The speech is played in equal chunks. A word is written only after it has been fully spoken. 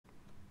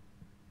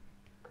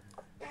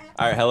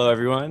All right, hello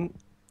everyone.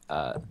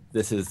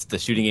 This is the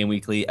Shooting Game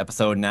Weekly,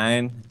 episode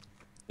 9.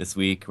 This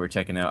week we're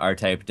checking out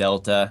R-Type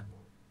Delta.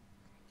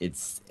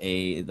 It's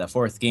the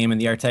fourth game in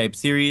the R-Type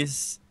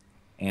series,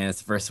 and it's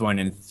the first one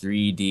in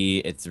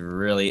 3D. It's a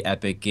really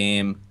epic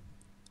game,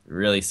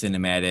 really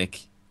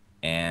cinematic,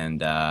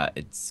 and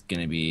it's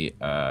gonna be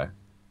a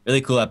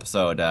really cool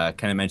episode.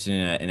 Kind of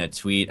mentioned in a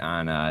tweet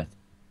on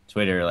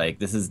Twitter, like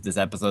this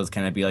episode's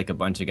kind of be like a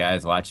bunch of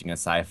guys watching a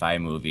sci-fi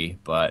movie,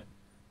 but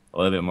a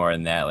little bit more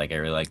than that. Like I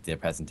really like the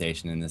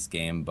presentation in this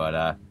game,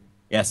 but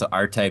yeah. So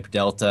R-Type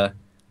Delta,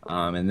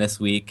 and this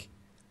week,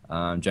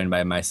 joined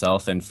by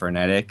myself and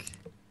Frenetic.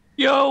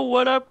 Yo,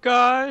 what up,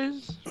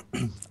 guys?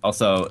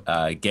 Also,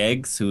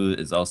 Ghegs, who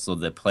is also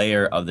the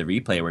player of the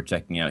replay we're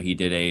checking out. He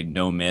did a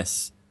no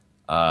miss,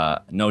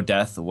 no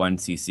death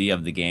 1cc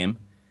of the game,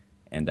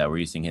 and we're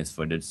using his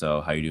footage. So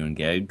how you doing,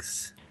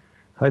 Ghegs?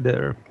 Hi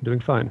there,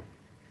 doing fine.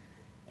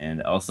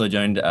 And also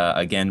joined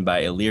again by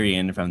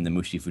Illyrian from the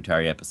Mushi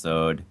Futari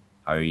episode.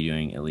 How are you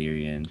doing,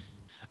 Illyrian?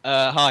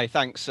 Hi,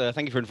 thanks.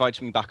 Thank you for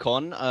inviting me back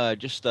on.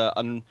 Just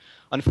an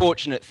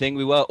unfortunate thing,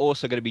 we were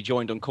also going to be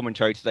joined on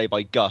commentary today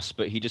by Gus,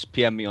 but he just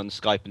PM'd me on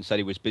Skype and said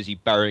he was busy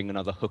burying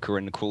another hooker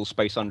in the crawl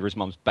space under his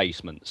mum's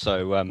basement.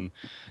 So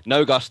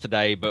no Gus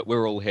today, but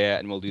we're all here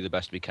and we'll do the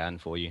best we can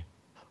for you.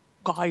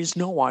 Guys,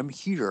 know I'm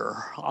here.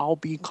 I'll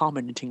be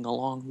commenting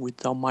along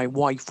with my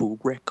waifu,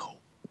 Rico.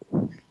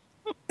 All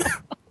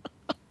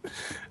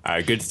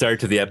right, good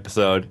start to the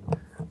episode.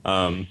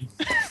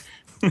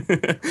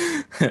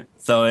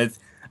 So it's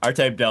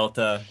R-Type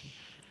Delta.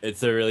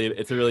 It's gonna be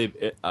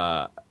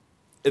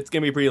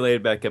a pretty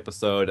laid back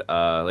episode.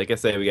 Like I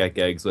said, we got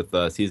Ghegs with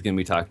us. He's gonna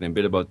be talking a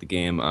bit about the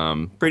game.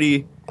 Came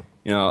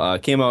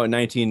out in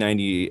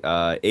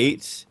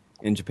 1998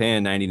 in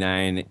Japan,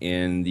 99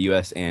 in the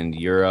US and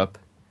Europe.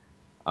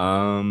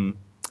 Not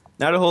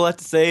a whole lot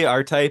to say.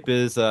 R-Type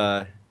is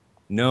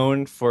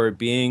known for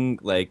being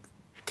like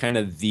kind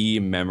of the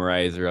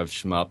memorizer of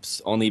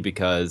shmups, only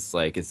because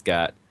like it's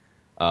got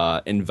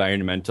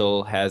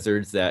environmental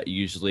hazards that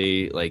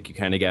usually like you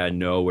kind of gotta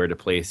know where to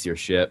place your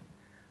ship.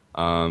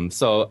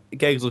 So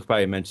Ghegs will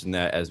probably mention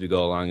that as we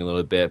go along a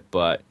little bit,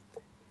 but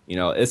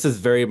this is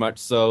very much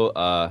so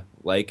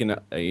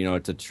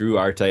it's a true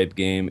R-Type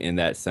game in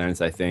that sense.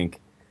 I think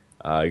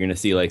you're gonna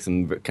see like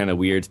some kind of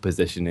weird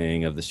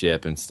positioning of the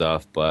ship and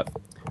stuff, but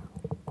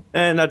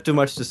not too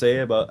much to say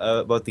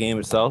about the game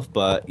itself.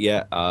 But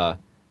yeah,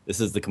 this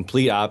is the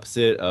complete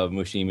opposite of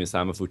Mushi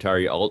Sama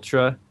Futari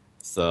Ultra.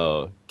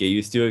 So get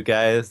used to it,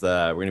 guys.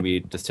 We're going to be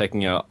just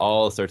checking out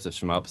all sorts of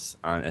shmups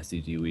on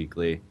STG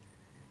Weekly.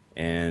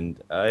 And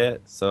yeah,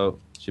 so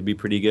should be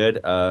pretty good.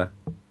 I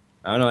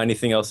don't know,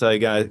 anything else you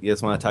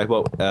guys want to talk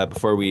about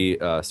before we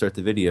start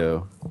the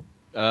video?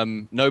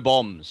 No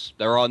bombs.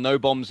 There are no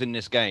bombs in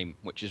this game,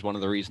 which is one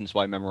of the reasons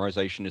why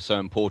memorization is so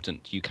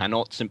important. You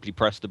cannot simply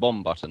press the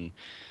bomb button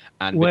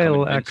and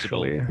become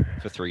invincible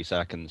for 3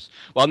 seconds.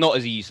 Well, not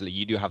as easily.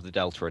 You do have the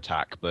Delta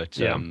attack, but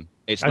yeah.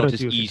 It's not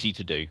as easy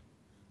to do.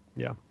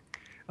 Yeah.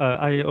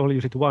 I only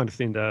use it once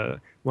in the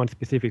one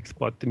specific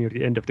spot near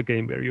the end of the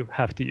game where you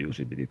have to use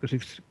it because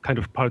it's kind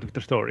of part of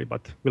the story,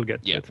 but we'll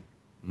get to it.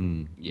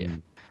 Yeah.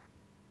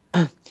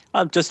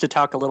 Just to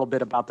talk a little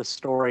bit about the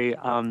story,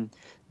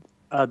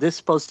 this is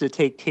supposed to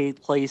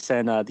take place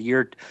in the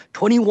year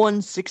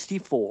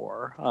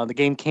 2164. The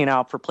game came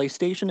out for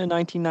PlayStation in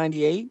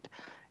 1998,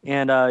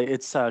 and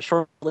it's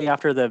shortly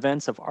after the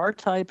events of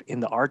R-Type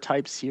in the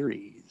R-Type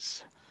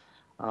series.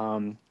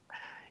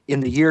 In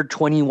the year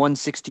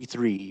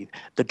 2163,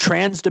 the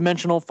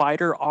trans-dimensional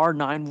fighter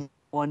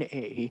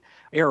R91A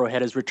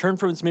Arrowhead has returned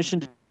from its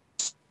mission to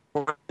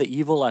destroy the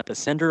evil at the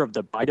center of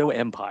the Bido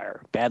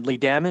Empire. Badly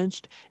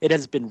damaged, it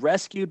has been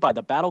rescued by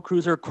the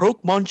battlecruiser Croque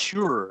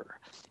Monsieur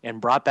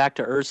and brought back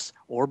to Earth's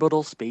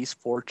orbital space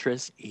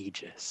fortress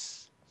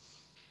Aegis.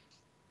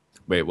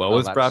 Wait, what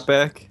was brought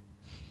back?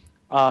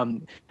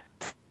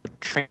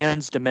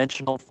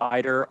 Trans-dimensional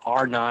fighter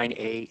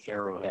R9A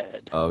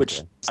Arrowhead, okay.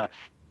 which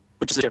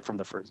is a ship from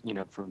the first,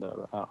 from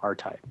the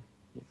R-Type,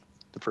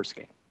 the first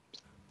game.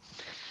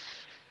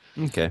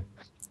 Okay.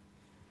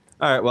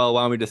 All right. Well,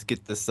 why don't we just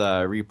get this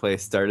replay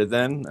started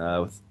then,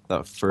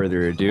 without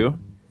further ado.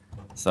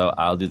 So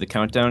I'll do the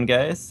countdown,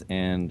 guys,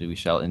 and we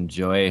shall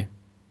enjoy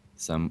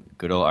some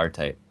good old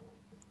R-Type.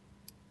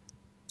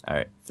 All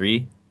right.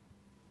 3,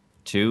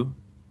 2,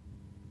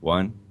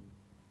 1,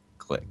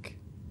 click.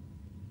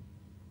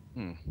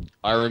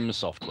 Irem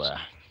software.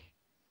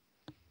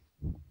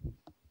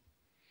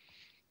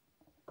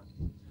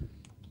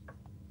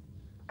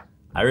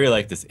 I really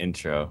like this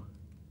intro.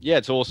 Yeah,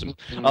 it's awesome.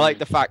 I like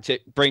the fact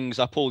it brings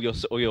up all your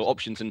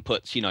options and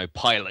puts,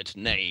 pilot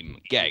name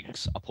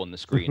Ghegs up on the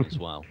screen as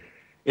well.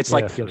 It's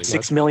like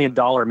 $6 million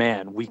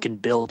man. We can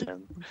build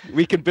him.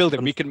 We can build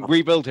him. We can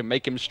rebuild him,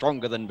 make him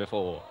stronger than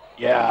before.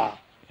 Yeah.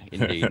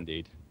 Indeed,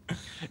 indeed.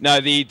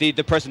 No,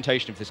 the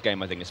presentation of this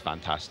game I think is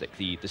fantastic.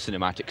 The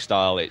cinematic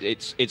style,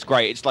 it's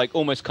great. It's like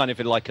almost kind of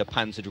like a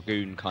Panzer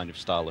Dragoon kind of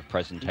style of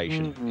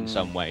presentation in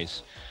some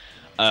ways.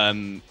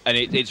 And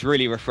it's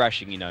really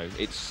refreshing, you know.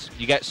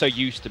 You get so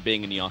used to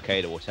being in the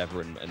arcade or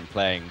whatever and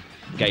playing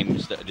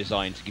games that are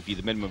designed to give you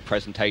the minimum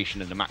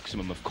presentation and the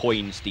maximum of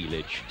coin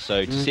stealage.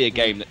 So to see a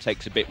game that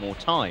takes a bit more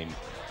time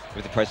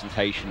with the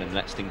presentation and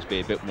lets things be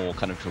a bit more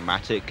kind of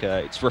dramatic,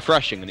 it's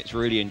refreshing and it's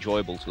really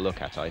enjoyable to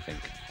look at, I think.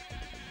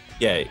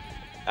 Yeah,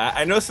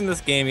 I noticed in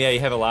this game, you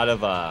have a lot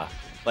of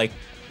like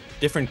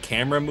different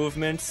camera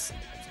movements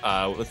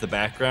with the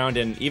background,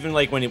 and even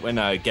like when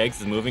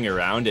Ghegs is moving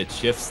around, it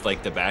shifts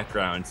like the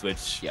backgrounds,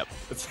 which you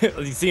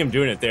see him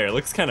doing it there. It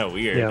looks kind of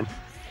weird.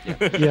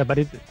 Yeah, but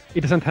it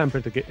doesn't hamper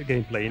the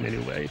gameplay in any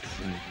way.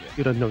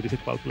 You don't notice it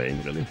while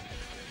playing, really.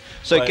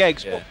 So,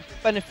 Ghegs, what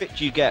benefit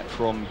do you get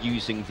from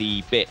using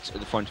the bit at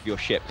the front of your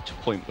ship to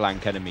point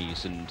blank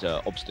enemies and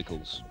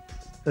obstacles?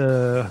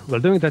 Well,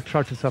 doing that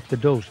charges up the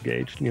dose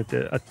gauge at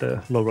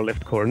the lower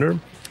left corner.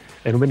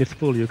 And when it's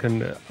full, you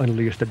can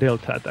unleash the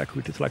Delta attack,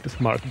 which is like the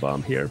smart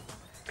bomb here.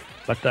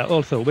 But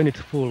also, when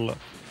it's full,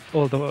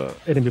 all the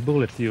enemy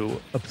bullets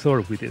you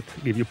absorb with it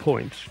give you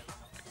points.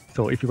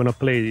 So if you want to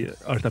play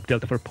R-Type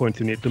Delta for points,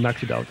 you need to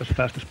max it out as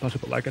fast as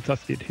possible, like I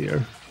just did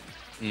here.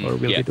 Or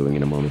we'll be doing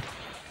in a moment.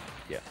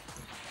 Yeah.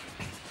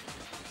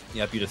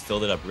 Yep, you just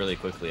filled it up really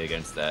quickly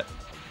against that,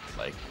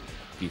 like,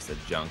 piece of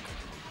junk.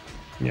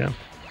 Yeah.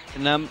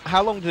 And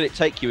how long did it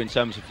take you in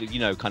terms of, you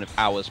know, kind of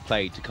hours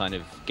played to kind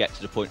of get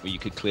to the point where you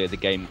could clear the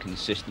game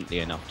consistently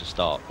enough to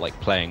start, like,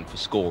 playing for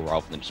score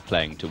rather than just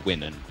playing to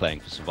win and playing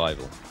for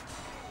survival?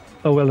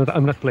 Oh, well,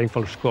 I'm not playing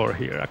for score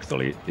here,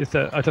 actually.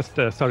 I just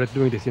started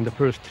doing this in the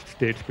first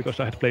stage because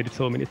I had played it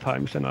so many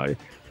times and I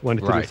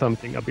wanted to do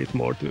something a bit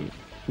more to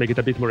make it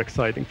a bit more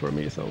exciting for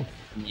me. So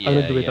I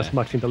don't do it as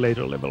much in the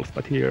later levels,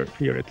 but here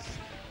it's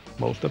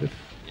most of it.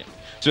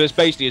 So it's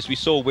basically, as we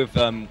saw with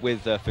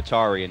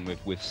Futari and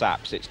with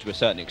Saps, it's to a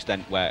certain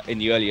extent where in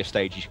the earlier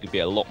stages you could be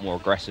a lot more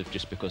aggressive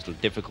just because the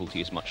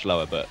difficulty is much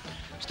lower, but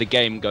as the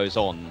game goes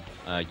on,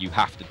 you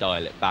have to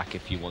dial it back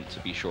if you want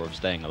to be sure of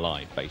staying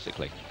alive,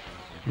 basically.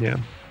 Yeah.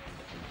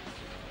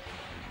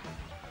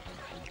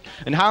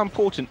 And how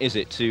important is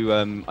it to,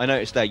 I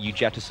noticed there you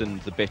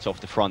jettisoned the bit off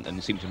the front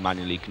and seemed to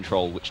manually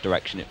control which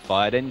direction it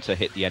fired in to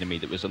hit the enemy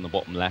that was on the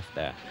bottom left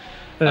there.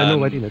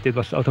 No, I didn't. It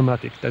was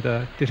automatic.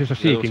 This is a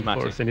seeking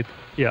force, and it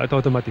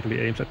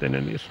automatically aims at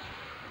enemies.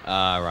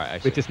 Right, I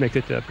see. Which just makes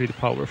it pretty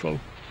powerful.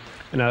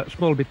 And a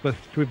small bit of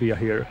trivia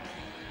here.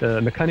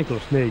 The mechanical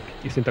snake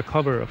is in the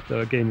cover of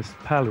the game's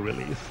PAL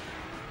release.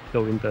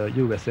 Though in the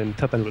US and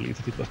Japan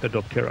releases it was the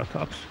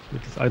Triceratops,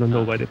 which is, I don't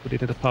know why they put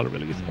it in the PAL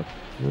release, but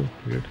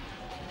weird.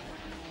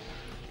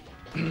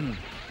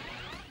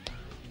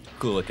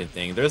 Cool looking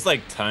thing. There's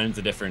like tons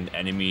of different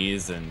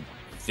enemies and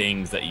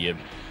things that you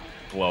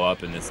blow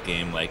up in this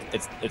game. Like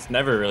it's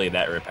never really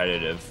that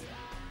repetitive,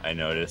 I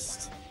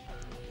noticed.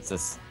 It's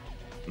just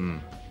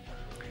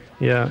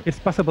Yeah, it's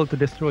possible to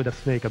destroy the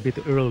snake a bit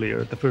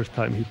earlier the first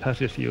time he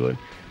passes you,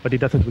 but it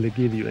doesn't really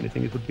give you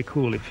anything. It would be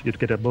cool if you'd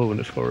get a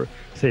bonus for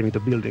saving the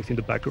buildings in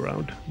the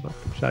background, but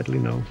sadly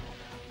no.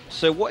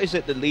 So what is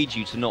it that leads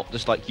you to not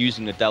just like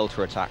using the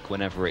Delta attack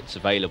whenever it's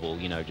available,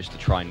 you know, just to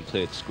try and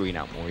clear the screen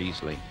out more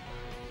easily?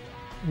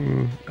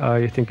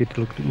 I think it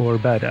looked more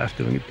badass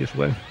doing it this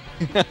way.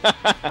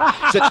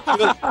 So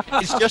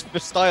it's just for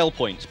style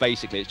points,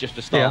 basically. It's just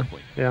a style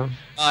point. Yeah.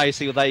 I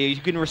see. Well, you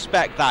can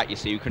respect that. You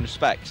see, you can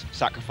respect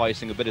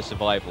sacrificing a bit of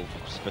survival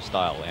for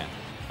style. Yeah,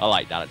 I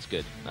like that. It's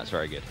good. That's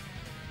very good.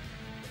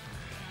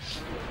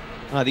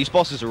 These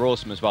bosses are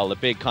awesome as well. The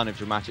big, kind of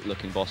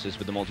dramatic-looking bosses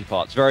with the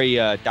multi-parts, very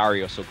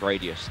Darius or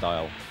Gradius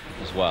style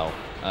as well.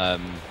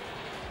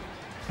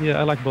 Yeah,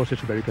 I like bosses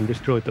where you can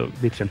destroy the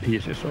bits and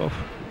pieces of.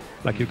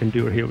 Like you can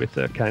do here with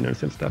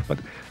cannons and stuff, but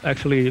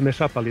actually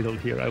mess up a little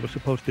here. I was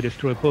supposed to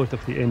destroy both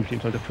of the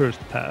engines on the first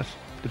pass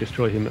to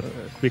destroy him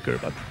quicker,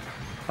 but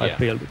I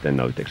failed it, and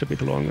now it takes a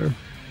bit longer.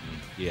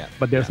 Yeah.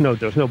 But there's no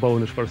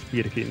bonus for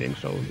speed killing,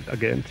 so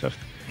again, just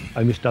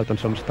I missed out on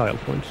some style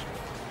points.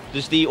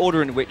 Does the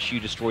order in which you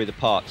destroy the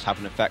parts have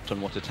an effect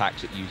on what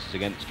attacks it uses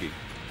against you?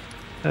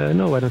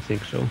 No, I don't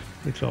think so.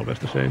 It's always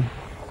the same.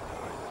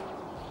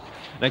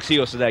 And I see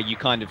also there you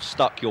kind of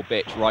stuck your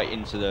bit right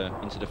into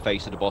the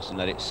face of the boss and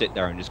let it sit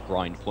there and just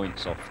grind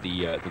points off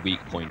the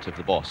weak point of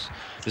the boss.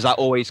 Does that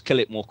always kill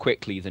it more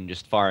quickly than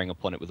just firing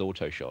upon it with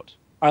auto shot?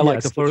 I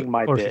like sticking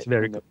my bit. It's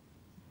very good.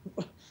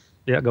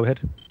 Yeah, go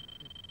ahead.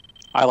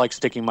 I like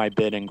sticking my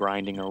bit and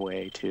grinding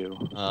away too.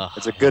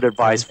 It's a good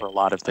advice for a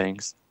lot of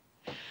things.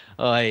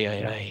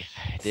 Ay.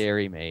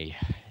 Dearie me.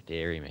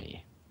 Dearie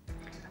me.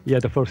 Yeah,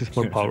 the force is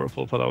more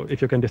powerful, but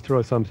if you can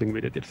destroy something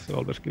with it, it's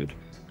always good.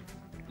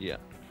 Yeah.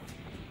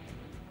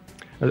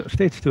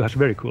 Stage 2 has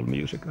very cool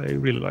music. I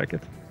really like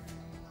it.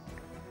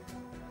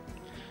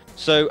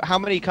 So how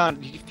many do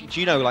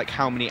you know like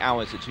how many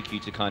hours it took you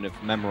to kind of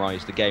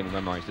memorize the game or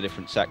memorize the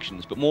different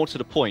sections? But more to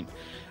the point,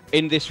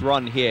 in this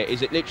run here,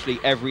 is it literally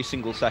every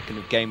single second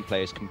of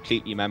gameplay is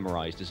completely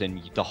memorized, as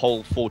in the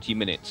whole 40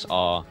 minutes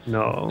are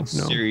a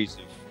series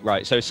of...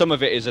 Right, so some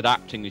of it is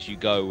adapting as you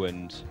go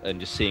and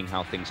just seeing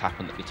how things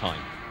happen at the time.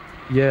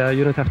 Yeah,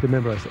 you don't have to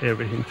memorize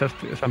everything, just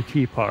some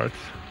key parts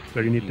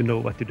where you need to know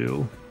what to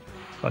do.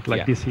 But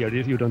like this here,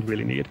 you don't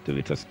really need to.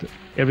 It just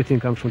everything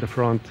comes from the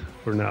front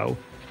for now.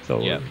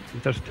 So you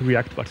just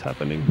react what's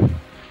happening.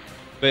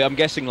 But I'm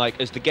guessing,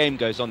 like, as the game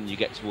goes on and you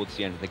get towards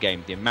the end of the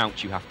game, the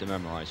amount you have to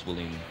memorize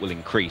will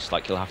increase.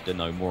 Like, you'll have to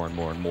know more and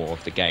more and more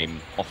of the game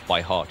off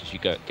by heart as you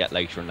get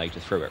later and later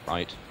through it,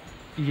 right?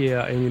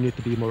 Yeah, and you need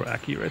to be more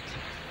accurate.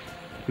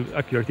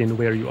 Accurate in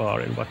where you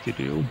are and what you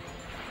do.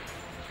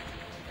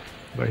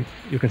 But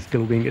you can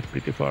still wing it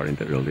pretty far in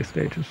the early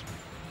stages.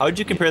 How would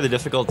you compare the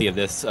difficulty of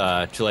this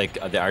to like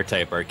the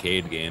R-Type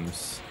arcade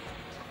games?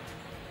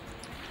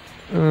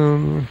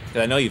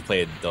 I know you've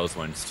played those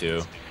ones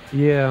too.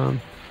 Yeah.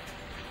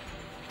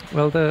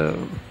 Well, the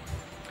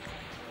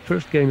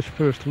first game's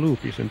first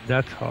loop isn't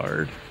that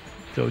hard,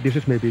 so this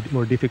is maybe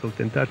more difficult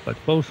than that. But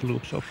both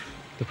loops of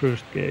the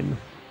first game,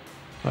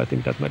 I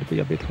think that might be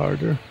a bit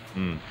harder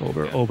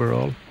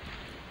overall.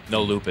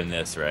 No loop in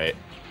this, right?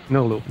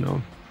 No loop,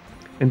 no.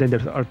 And then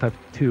there's R-Type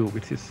 2,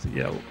 which is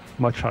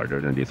much harder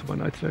than this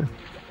one, I'd say.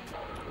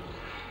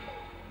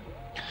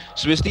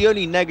 So is the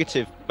only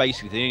negative,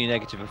 basically the only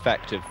negative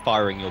effect of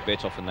firing your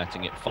bit off and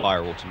letting it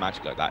fire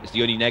automatically like that, is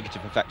the only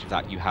negative effect of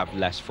that you have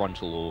less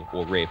frontal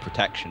or rear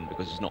protection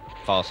because it's not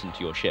fastened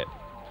to your ship?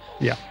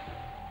 Yeah.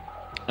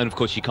 And of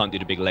course you can't do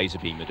the big laser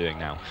beam you're doing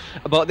now.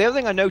 But the other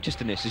thing I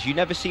noticed in this is you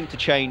never seem to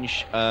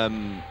change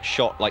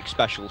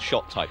special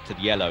shot type to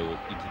the yellow, or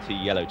to the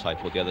yellow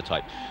type or the other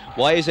type.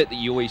 Why is it that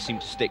you always seem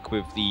to stick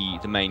with the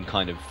main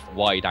kind of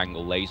wide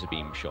angle laser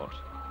beam shot?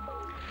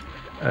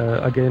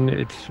 Again,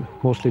 it's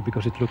mostly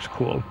because it looks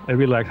cool. I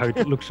really like how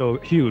it looks so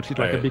huge. It's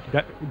like a big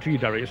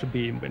G-Darius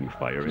beam when you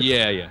fire it.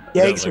 Yeah.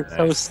 Ghegs are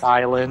so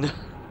styling.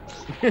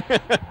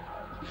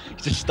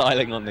 Just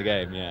styling on the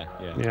game,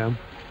 yeah.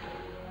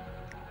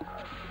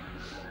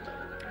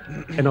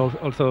 And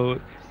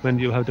also, when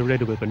you have the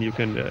red weapon, you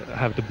can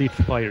have the bits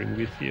firing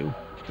with you.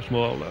 The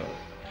small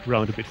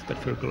round bits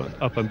that circle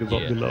up and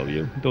below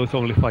you. Those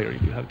only fire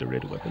if you have the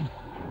red weapon.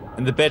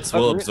 And the bits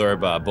will absorb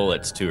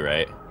bullets too,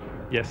 right?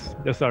 Yes,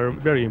 those are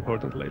very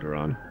important later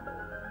on.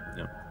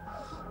 Yeah.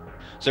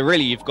 So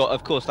really, you've got,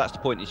 of course, that's the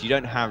point, is you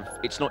don't have,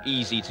 it's not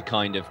easy to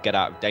kind of get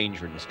out of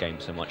danger in this game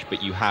so much,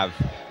 but you have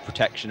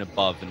protection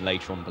above and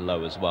later on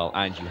below as well,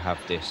 and you have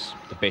the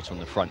bit on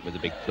the front with a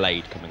big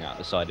blade coming out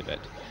the side of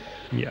it.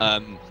 Yeah.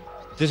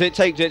 Did it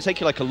take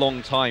you like a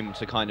long time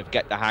to kind of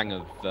get the hang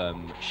of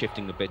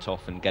shifting the bit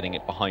off and getting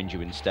it behind you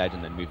instead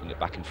and then moving it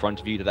back in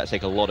front of you? Did that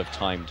take a lot of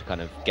time to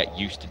kind of get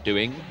used to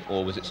doing,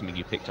 or was it something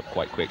you picked up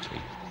quite quickly?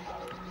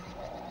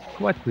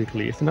 Quite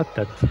quickly. It's not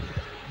that.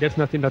 There's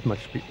nothing that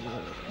much.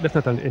 There's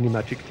not any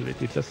magic to it.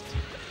 You just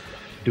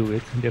do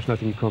it. There's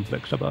nothing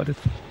complex about it.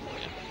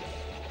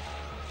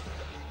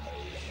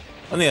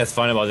 One thing that's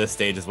fun about this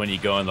stage is when you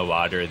go in the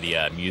water,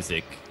 the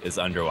music is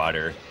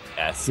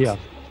underwater-esque.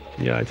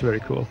 Yeah, it's very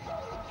cool.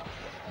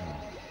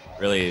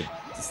 Really,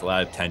 just a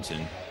lot of tension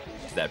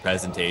to that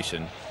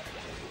presentation.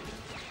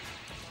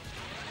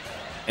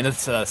 And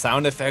its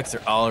sound effects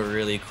are all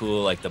really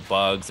cool. Like the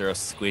bugs are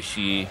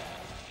squishy.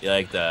 You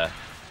like the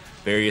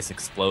various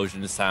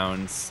explosion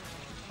sounds.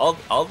 All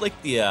like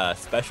the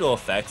special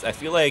effects. I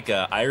feel like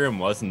Irem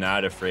was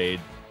not afraid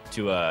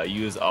to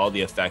use all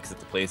the effects that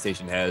the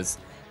PlayStation has,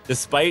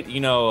 despite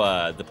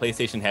the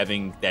PlayStation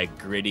having that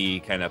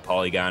gritty kind of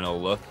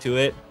polygonal look to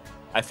it.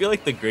 I feel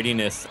like the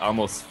grittiness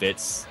almost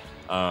fits.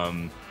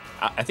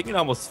 I think it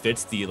almost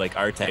fits the like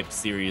R-Type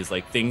series.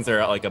 Like things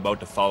are like about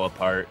to fall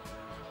apart,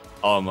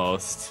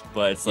 almost.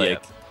 But it's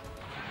like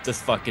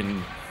just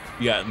fucking.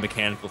 You got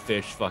mechanical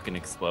fish fucking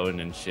exploding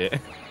and shit.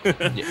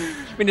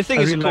 I mean, the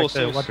thing is, of course,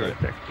 the water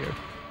effect here.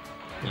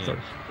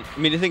 I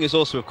mean, the thing is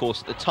also, of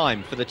course, at the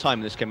time, for the time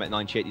when this came out in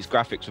 '98, these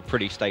graphics were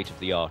pretty state of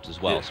the art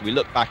as well. Yeah. So we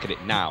look back at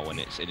it now and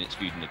it's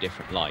viewed in a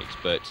different light.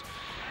 But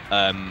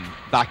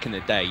back in the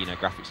day,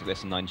 graphics like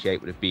this in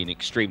 '98 would have been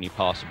extremely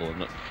passable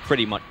and looked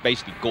pretty much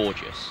basically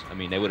gorgeous. I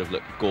mean, they would have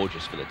looked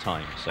gorgeous for the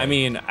time. So. I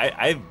mean,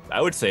 I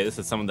would say this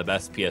is some of the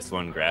best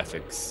PS1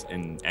 graphics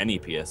in any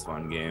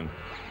PS1 game.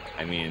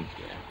 I mean,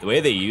 the way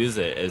they use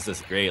it is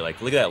just great. Like,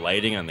 look at that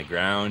lighting on the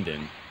ground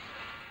and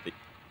the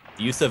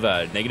use of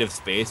negative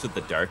space with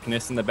the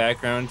darkness in the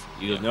background.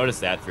 You'll notice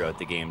that throughout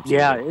the game, too.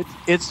 Yeah,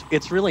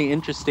 it's really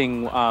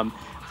interesting.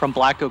 From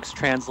Black Oak's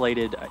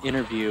translated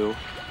interview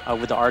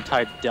with the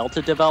R-Type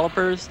Delta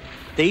developers,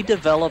 they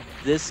developed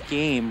this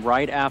game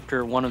right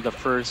after one of the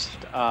first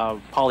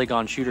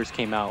polygon shooters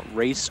came out,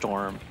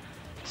 Raystorm.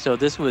 So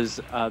this was,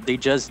 they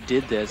just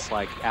did this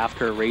like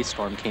after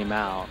Raystorm came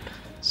out.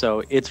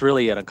 So it's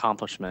really an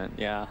accomplishment,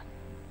 yeah.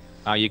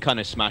 You kind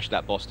of smashed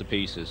that boss to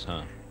pieces,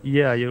 huh?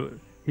 Yeah,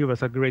 he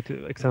was a great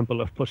example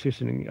of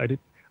positioning.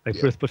 I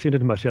first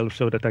positioned myself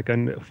so that I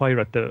can fire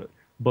at the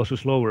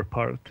boss's lower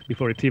part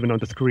before it's even on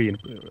the screen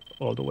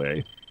all the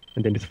way,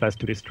 and then it's fast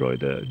to destroy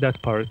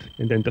that part,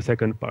 and then the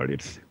second part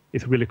it's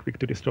really quick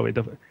to destroy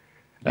the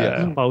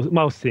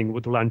mouse thing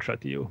would lunge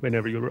at you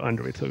whenever you were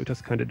under it. So you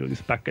just kind of do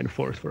this back and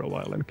forth for a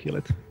while and kill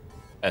it.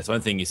 That's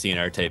one thing you see in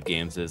R-Type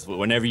games is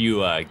whenever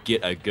you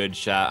get a good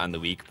shot on the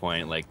weak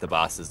point, like the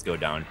bosses go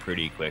down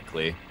pretty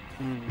quickly.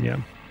 Yeah.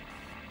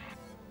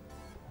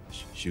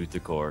 Shoot the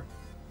core.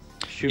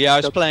 Shoot Yeah, I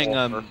was the playing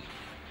ball.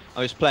 I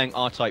was playing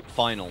R-Type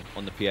Final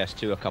on the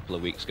PS2 a couple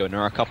of weeks ago, and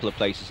there are a couple of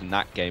places in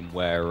that game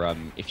where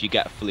if you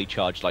get a fully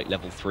charged like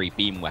level 3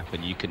 beam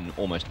weapon, you can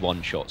almost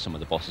one-shot some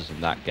of the bosses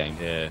in that game.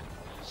 Yeah.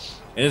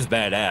 It is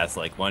badass.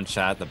 Like, one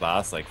shot the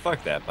boss, like,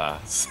 fuck that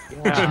boss.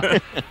 Yeah.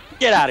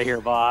 Get out of here,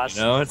 boss.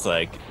 You know, it's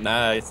like,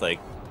 nah,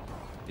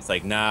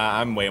 nah,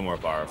 I'm way more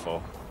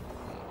powerful.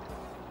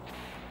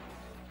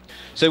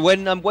 So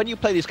when you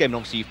play this game, and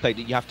obviously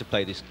you have to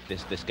play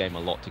this game a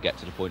lot to get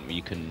to the point where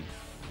you can,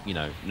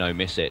 no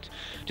miss it.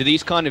 Do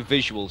these kind of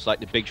visuals,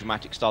 like the big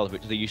dramatic style of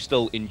it, do you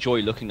still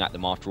enjoy looking at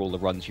them after all the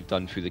runs you've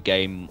done through the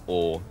game,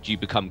 or do you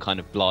become kind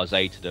of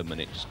blasé to them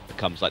and it just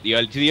becomes like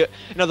in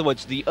other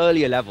words, the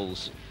earlier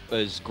levels,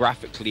 as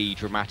graphically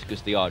dramatic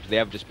as they are, do they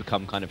ever just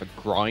become kind of a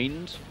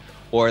grind,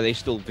 or are they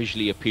still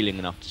visually appealing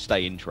enough to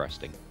stay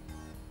interesting?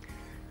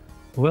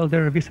 Well,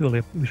 they're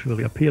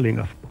visually appealing,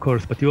 of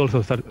course, but you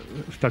also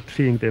start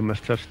seeing them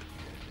as just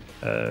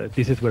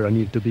this is where I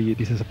need to be.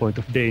 This is a point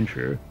of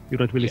danger. You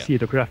don't really see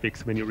the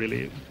graphics when you're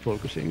really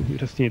focusing. You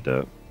just need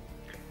to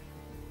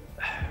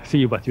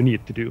see what you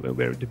need to do and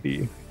where to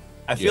be.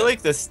 I feel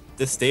like this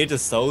stage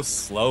is so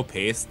slow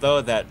paced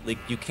though that like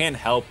you can't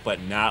help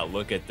but not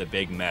look at the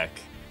big mech.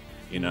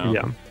 You know?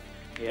 Yeah.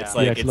 It's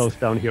like it slows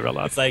down here a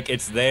lot. It's like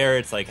it's there.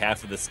 It's like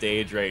half of the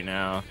stage right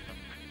now.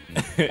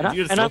 You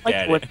just and I look like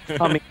at what's it.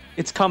 coming.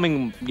 It's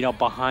coming,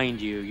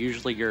 behind you.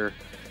 Usually you're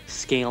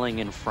scaling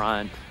in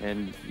front,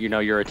 and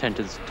your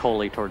attention's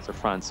totally towards the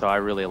front. So I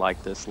really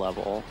like this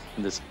level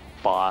and this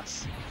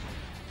boss.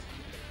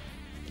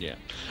 Yeah,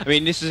 I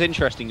mean, this is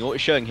interesting. What you're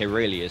showing here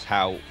really is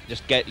how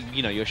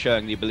you're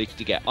showing the ability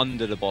to get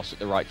under the boss at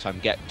the right time,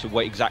 get to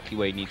exactly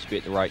where you need to be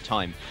at the right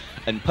time.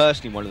 And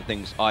personally, one of the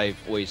things I've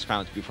always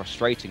found to be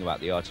frustrating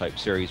about the R-Type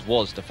series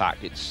was the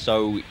fact it's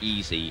so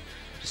easy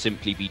to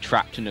simply be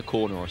trapped in a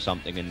corner or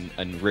something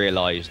and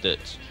realize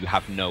that you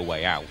have no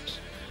way out.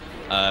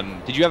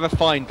 Did you ever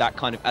find that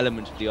kind of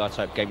element of the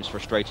R-Type games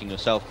frustrating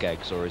yourself,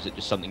 Ghegs, or is it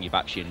just something you've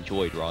actually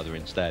enjoyed rather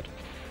instead?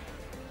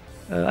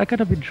 I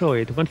kind of enjoy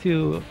it. Once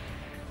you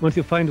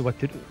find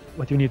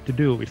what you need to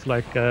do, it's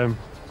like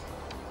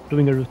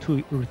doing a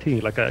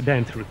routine, like a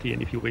dance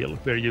routine, if you will,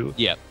 where you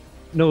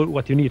know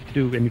what you need to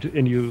do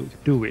and you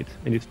do it,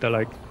 and it's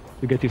like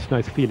you get this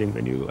nice feeling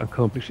when you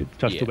accomplish it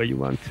just the way you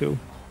want to.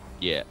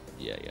 Yeah.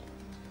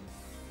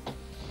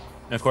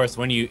 And of course,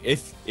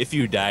 if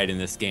you died in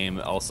this game,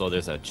 also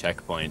there's a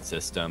checkpoint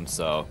system,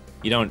 so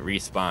you don't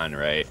respawn,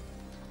 right?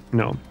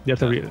 No,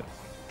 there's a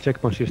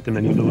checkpoint system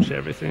and you lose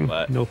everything.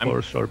 But no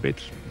force or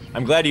bits.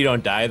 I'm glad you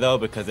don't die though,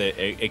 because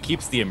it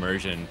keeps the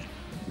immersion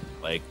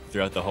like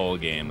throughout the whole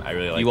game. I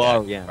really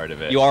like that part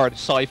of it. You are a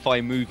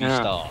sci-fi movie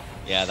star.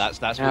 Yeah,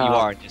 that's what you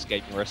are in this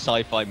game. You're a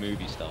sci-fi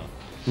movie star.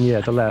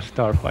 Yeah, the last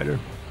Starfighter.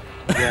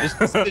 Yeah.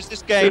 Does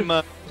this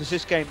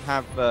game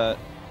have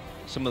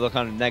some of the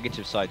kind of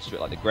negative sides to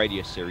it, like the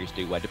Gradius series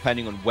do, where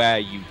depending on where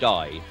you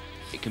die,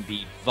 it can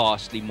be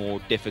vastly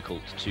more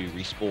difficult to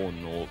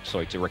respawn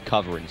to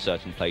recover in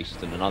certain places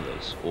than in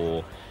others?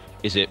 Or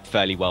is it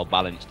fairly well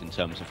balanced in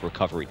terms of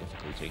recovery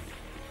difficulty?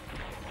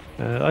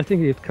 I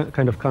think it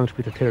kind of comes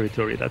with the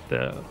territory that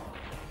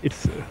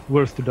it's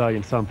worse to die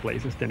in some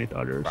places than in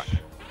others. Right.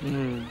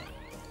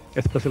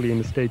 Especially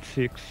in stage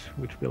 6,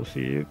 which we'll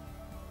see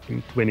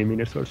in 20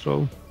 minutes or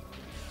so.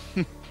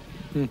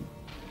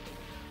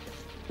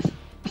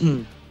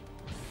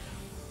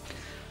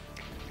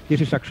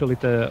 This is actually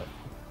the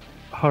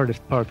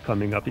hardest part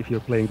coming up if you're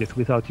playing this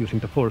without using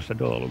the force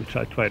at all, which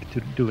I tried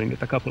to doing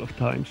it a couple of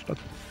times, but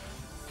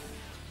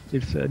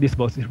this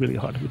boss is really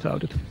hard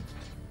without it.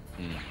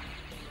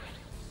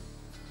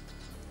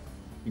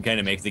 You kind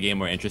of make the game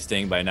more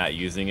interesting by not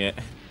using it.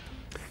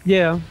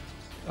 Yeah,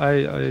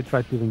 I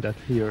tried doing that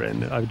here,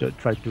 and I've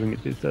tried doing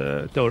it with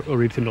the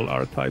original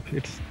R-Type.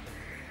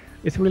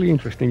 It's really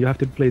interesting. You have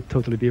to play it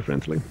totally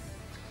differently.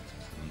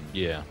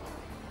 Yeah.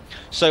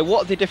 So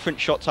what are the different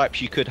shot types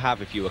you could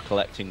have if you were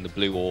collecting the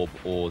blue orb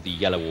or the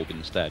yellow orb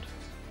instead?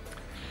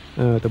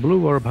 The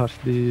blue orb has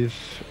these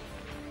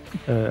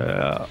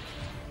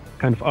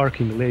kind of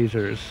arcing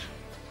lasers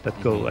that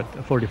go at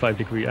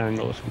 45-degree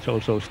angles, which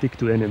also stick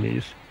to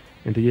enemies.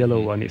 And the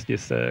yellow one is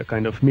this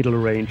kind of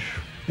middle-range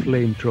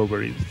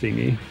flamethrower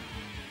thingy.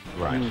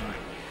 Right.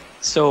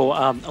 So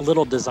a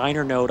little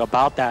designer note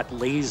about that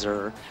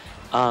laser.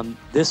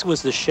 This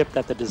was the ship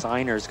that the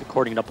designers,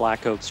 according to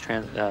Black Oak's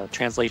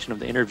translation of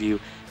the interview,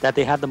 that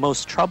they had the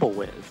most trouble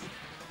with,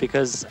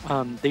 because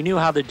they knew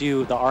how to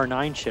do the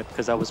R9 ship,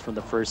 because that was from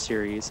the first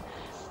series.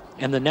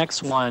 And the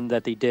next one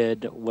that they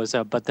did was,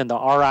 but then the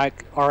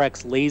RX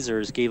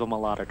lasers gave them a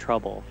lot of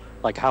trouble,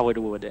 like how it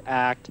would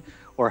act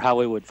or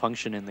how it would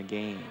function in the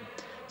game.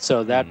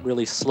 So that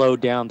really slowed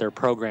down their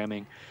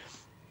programming.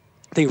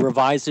 They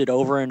revised it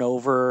over and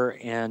over,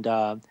 and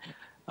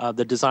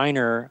the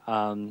designer,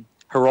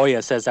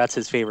 Hiroya, says that's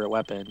his favorite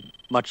weapon,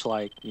 much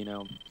like,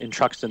 in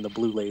Truxton, the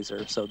blue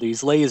laser. So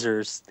these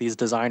lasers, these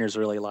designers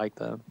really like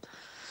them.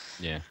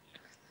 Yeah.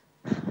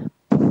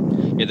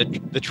 Yeah,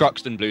 the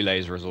Truxton blue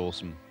laser is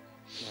awesome.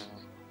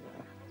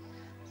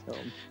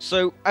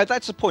 So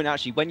that's the point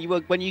actually. When you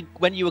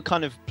were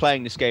kind of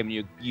playing this game,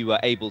 and you were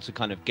able to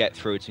kind of get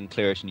through it and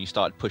clear it, and you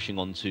started pushing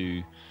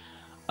onto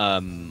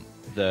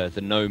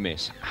the no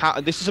miss.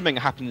 This is something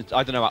that happens.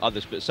 I don't know about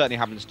others, but it certainly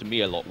happens to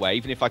me a lot. Where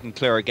even if I can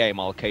clear a game,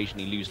 I'll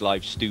occasionally lose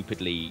lives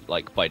stupidly,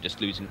 like by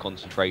just losing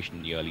concentration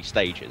in the early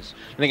stages.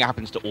 I think it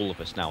happens to all of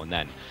us now and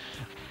then.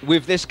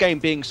 With this game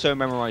being so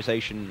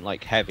memorization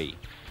like heavy,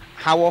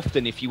 how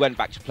often, if you went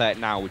back to play it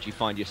now, would you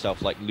find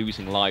yourself like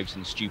losing lives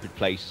in stupid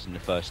places in the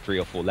first 3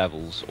 or 4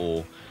 levels,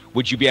 or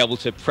would you be able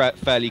to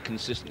fairly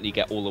consistently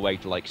get all the way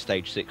to like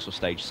stage 6 or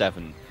stage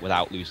 7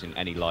 without losing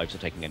any lives or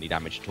taking any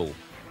damage at all?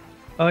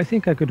 I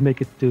think I could make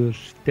it to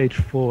stage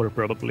 4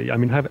 probably. I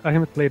mean, I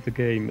haven't played the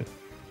game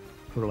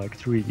for like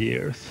 3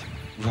 years.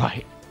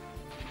 Right.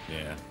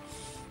 Yeah.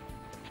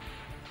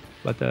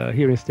 But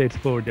here in stage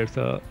 4, there's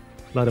a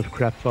lot of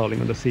crap falling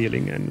on the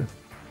ceiling, and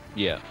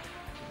Yeah.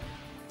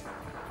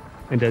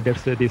 and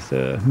there's this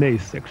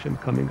maze section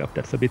coming up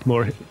that's a bit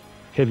more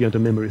heavy on the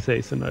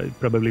memorization. I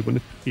probably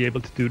wouldn't be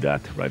able to do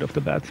that right off the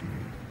bat.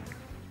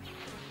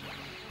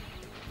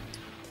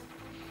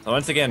 So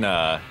once again,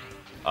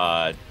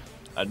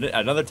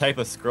 another type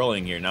of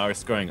scrolling here. Now we're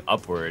scrolling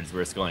upwards.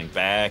 We're scrolling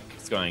back,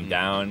 scrolling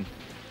down.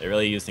 They're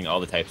really using all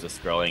the types of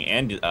scrolling,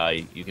 and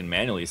you can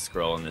manually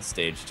scroll in this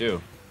stage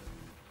too.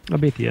 A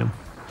bit, yeah.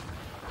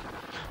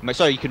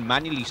 Sorry, you can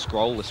manually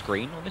scroll the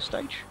screen on this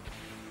stage?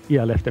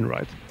 Yeah, left and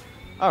right.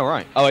 Oh,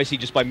 right. Oh, I see,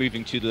 just by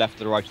moving to the left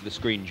or the right of the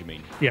screen, you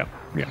mean? Yeah.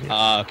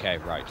 Okay,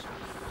 right.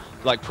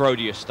 Like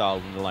Parodius style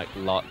in the, like,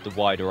 the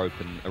wider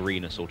open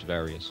arena sort of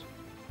areas.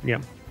 Yeah.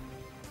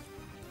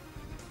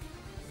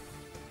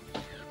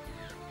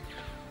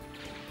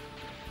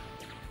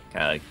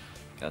 Kind of like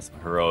got some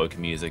heroic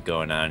music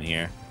going on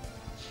here.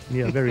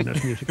 Yeah, very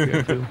nice music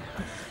there too.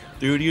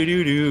 Do do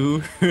do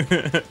do.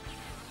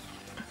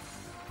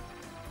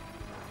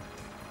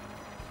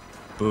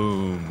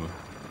 Boom.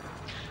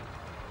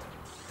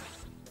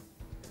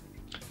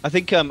 I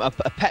think a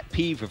pet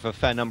peeve of a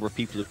fair number of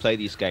people who play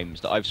these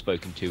games that I've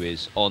spoken to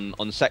is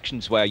on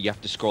sections where you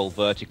have to scroll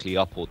vertically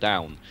up or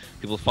down.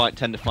 People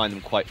tend to find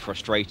them quite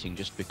frustrating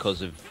just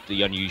because of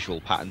the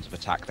unusual patterns of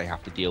attack they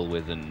have to deal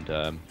with,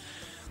 and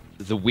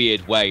the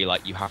weird way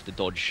like you have to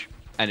dodge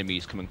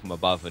enemies coming from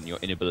above, and your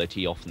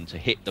inability often to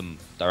hit them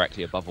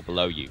directly above or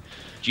below you.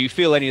 Do you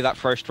feel any of that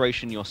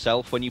frustration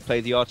yourself when you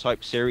play the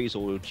R-Type series,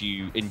 or do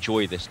you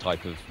enjoy this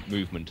type of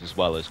movement as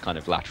well as kind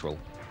of lateral?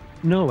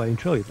 No, I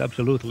enjoy it,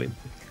 absolutely.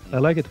 I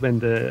like it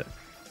when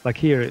like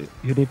here,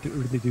 you need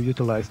to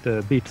utilize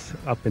the bits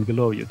up and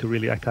below you to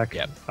really attack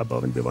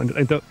above and below.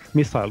 And the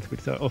missiles,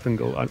 which often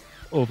go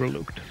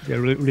overlooked,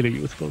 they're really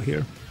useful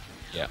here.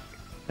 Yeah.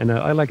 And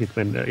I like it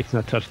when it's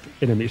not just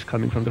enemies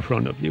coming from the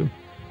front of you.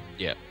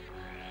 Yeah.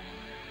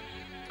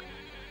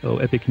 So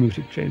epic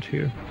music change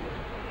here.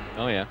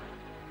 Oh, yeah.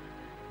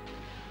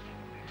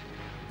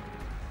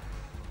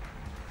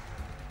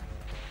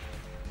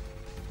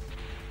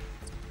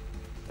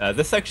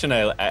 This section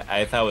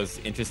I thought was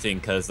interesting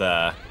because,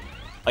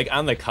 like,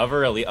 on the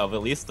cover of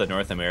at least the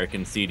North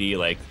American CD,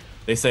 like,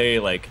 they say,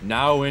 like,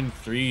 now in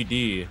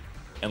 3D.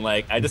 And,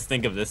 like, I just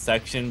think of this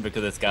section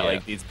because it's got,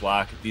 like, these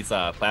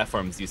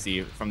platforms you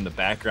see from the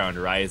background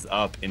rise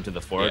up into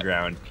the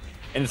foreground.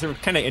 And it's a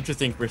kind of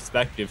interesting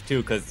perspective,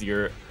 too, because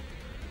you're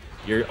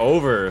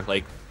over,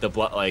 like,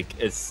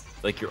 it's,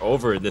 like, you're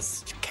over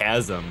this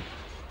chasm.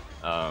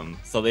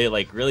 So they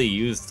like really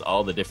used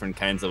all the different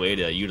kinds of way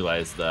to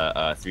utilize the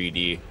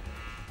 3D.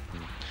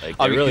 Like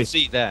we really can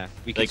see there.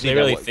 We can like see they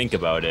there really think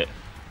about it.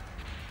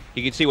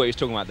 You can see what he was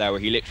talking about there, where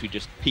he literally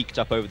just peeked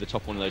up over the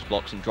top of one of those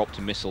blocks and dropped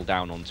a missile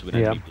down onto an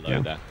enemy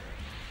below there.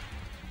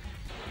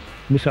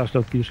 Missiles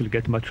don't usually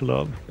get much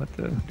love, but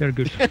they're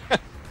good.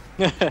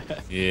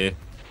 Yeah.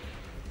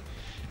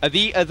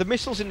 The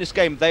missiles in this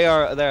game,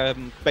 they're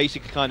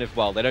basically kind of,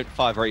 well, they don't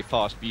fire very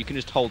fast, but you can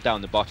just hold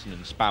down the button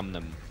and spam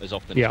them as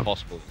often as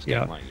possible. In this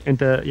game, right? And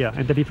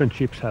the different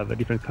ships have a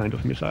different kind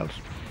of missiles.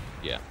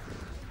 Yeah.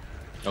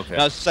 Okay.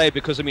 Now, to say,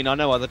 because I mean, I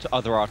know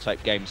other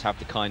R-Type games have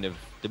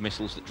the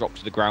missiles that drop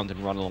to the ground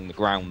and run along the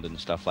ground and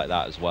stuff like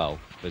that as well.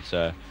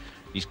 But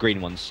these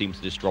green ones seem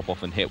to just drop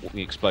off and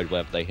explode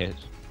wherever they hit.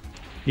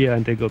 Yeah,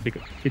 and they go a bit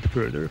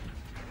further.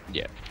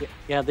 Yeah.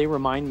 Yeah, they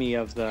remind me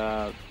of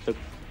the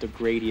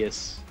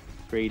Gradius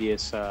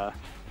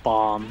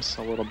bombs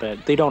a little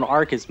bit. They don't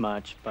arc as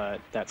much, but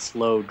that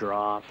slow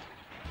drop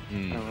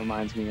kind of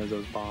reminds me of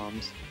those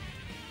bombs.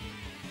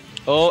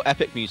 Oh,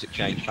 epic music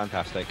change,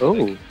 fantastic.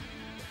 Oh.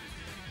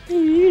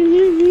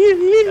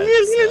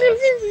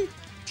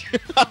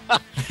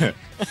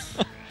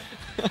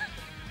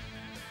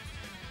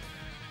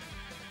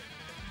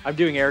 I'm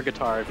doing air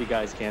guitar if you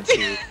guys can't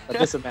see. But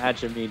just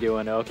imagine me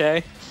doing it,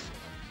 okay?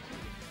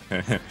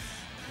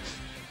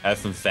 Have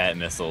some fat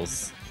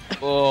missiles.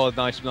 Oh,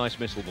 nice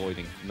missile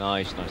voiding.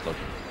 Nice dodging.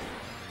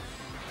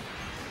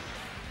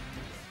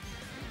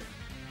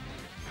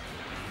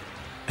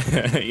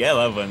 Yeah, I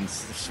love when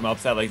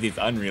shmups have like these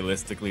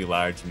unrealistically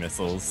large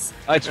missiles.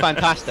 Oh, it's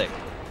fantastic.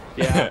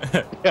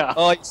 Yeah. Yeah.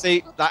 Oh, you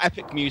see that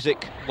epic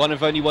music.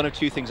 Only one of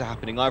two things are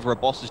happening: either a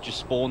boss has just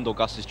spawned, or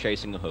Gus is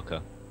chasing a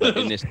hooker. But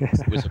in this case,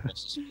 it was a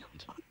boss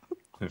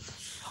spawned.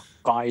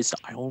 Guys,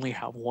 I only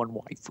have one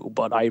waifu,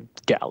 but I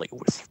galley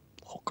with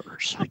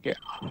hookers. Yeah.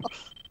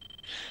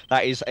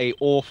 That is a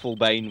awful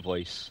Bane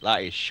voice.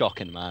 That is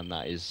shocking, man.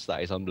 That is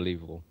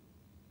unbelievable.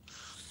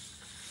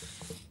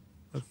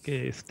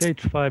 Okay,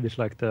 stage 5 is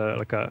like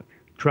a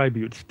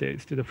tribute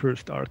stage to the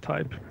first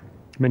R-type.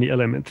 Many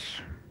elements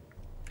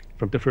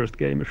from the first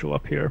game show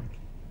up here.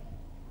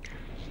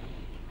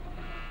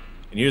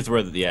 And here's where,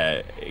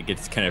 it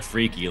gets kind of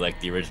freaky like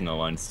the original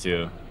ones,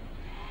 too.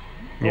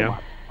 Yeah.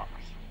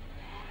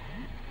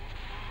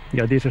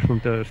 Yeah, these are from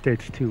the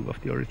stage 2 of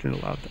the original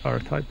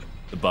R-type.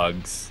 The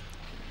bugs.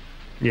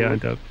 Yeah,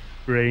 and the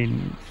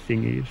brain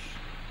thingies.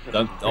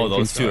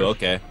 Those two,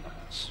 okay.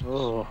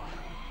 Oh.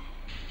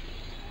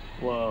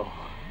 Whoa.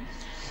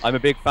 I'm a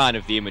big fan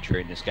of the imagery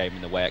in this game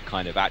and the way it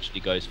kind of actually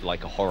goes for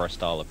like a horror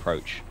style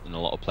approach in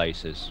a lot of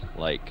places.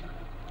 Like,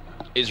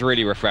 it's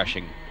really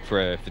refreshing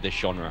for this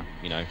genre,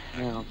 you know.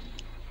 Yeah.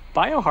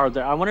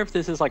 Biohazard. I wonder if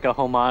this is like a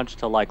homage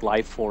to like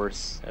Life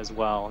Force as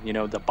well. You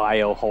know, the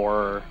bio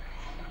horror.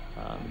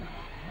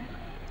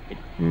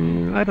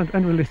 I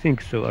don't really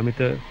think so. I mean,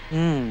 the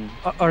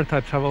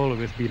R-types have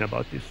always been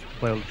about this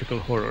biological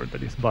horror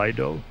that is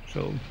Bido,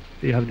 so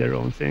they have their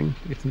own thing.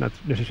 It's not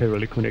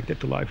necessarily connected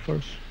to Life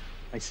Force.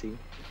 I see.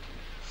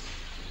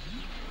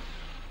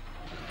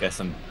 Got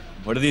some.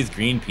 What are these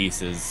green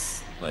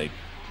pieces like?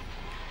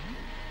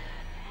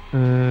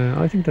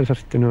 I think they're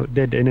just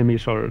dead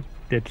enemies or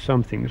dead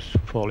somethings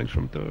falling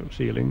from the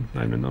ceiling.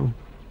 I don't know.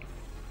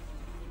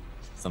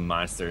 Some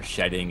monster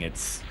shedding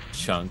its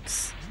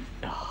chunks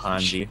on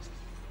the.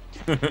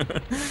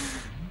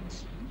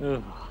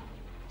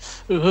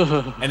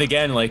 And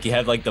again, like you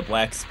have like the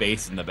black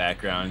space in the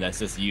background that's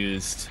just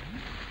used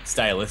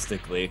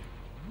stylistically.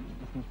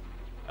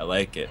 I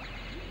like it.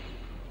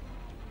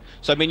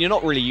 So I mean, you're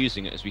not really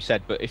using it as we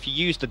said, but if you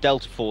use the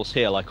delta force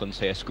here, like on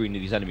say a screen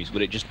of these enemies,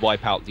 would it just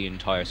wipe out the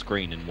entire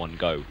screen in one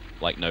go,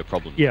 like no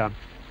problem? Yeah,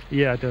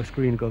 the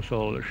screen goes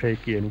all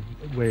shaky and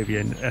wavy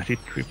and acid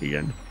trippy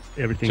and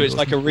everything. So it's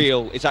like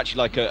it's actually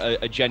like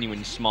a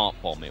genuine smart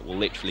bomb. It will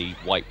literally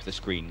wipe the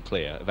screen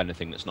clear of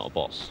anything that's not a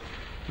boss.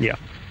 Yeah.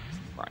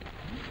 Right.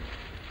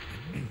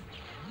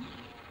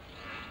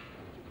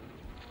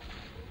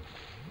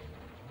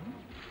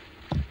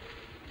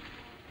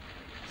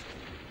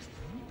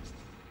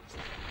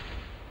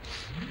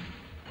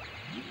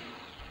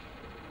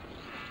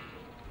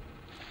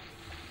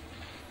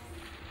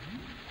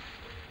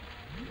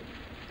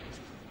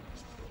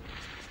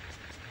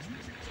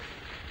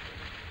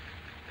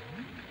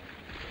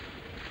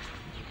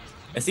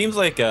 It seems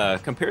like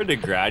compared to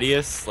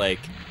Gradius, like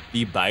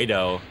the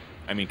Bido,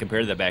 I mean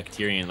compared to the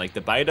Bacterian, like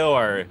the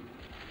Bido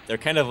they're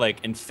kind of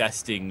like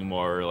infesting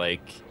more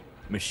like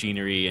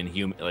machinery and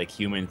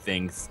human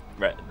things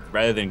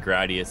rather than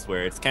Gradius,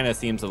 where it kind of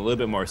seems a little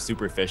bit more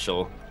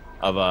superficial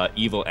of a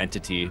evil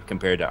entity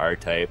compared to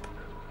R-type.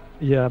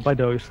 Yeah,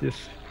 Bido is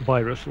this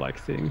virus-like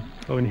thing.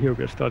 Oh, and here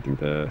we're starting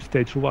the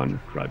stage 1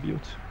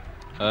 tribute.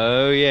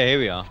 Oh yeah, here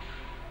we are.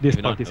 This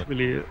part is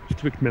really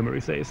strict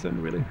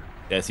memorization, really.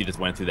 Yes, he just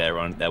went through that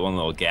one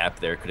little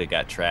gap there. Could have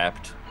got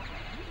trapped.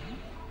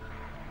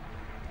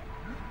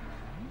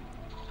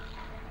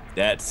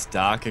 That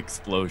stock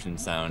explosion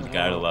sound,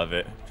 gotta love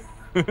it.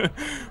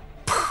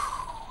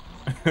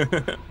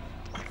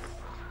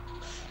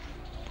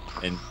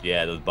 And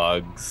yeah, those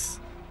bugs,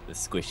 the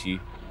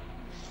squishy.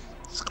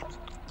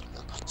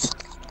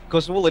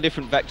 Because of all the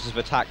different vectors of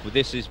attack, would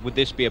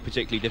this be a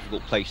particularly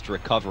difficult place to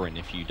recover in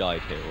if you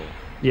died here? Or?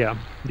 Yeah,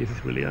 this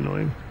is really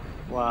annoying.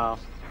 Wow.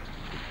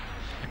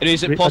 And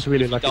is it possible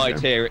really if you died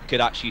there. here, it could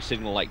actually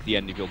signal like the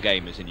end of your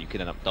game, as in you could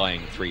end up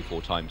dying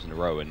 3-4 times in a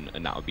row, and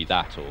that would be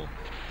that, or?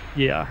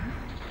 Yeah.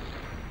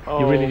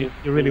 Oh. You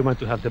really want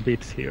to have the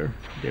bits here.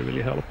 They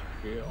really help.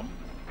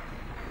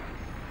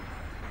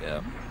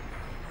 Yeah.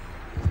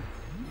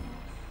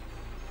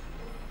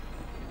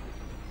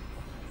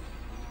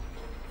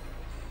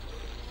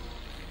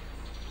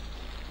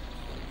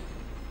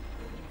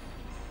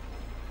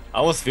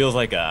 Almost feels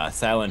like a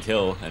Silent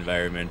Hill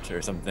environment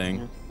or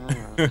something.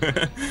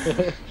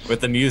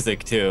 With the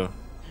music too.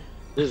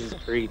 This is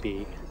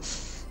creepy.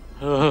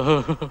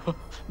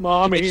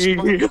 Mommy.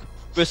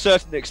 To a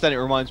certain extent, it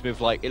reminds me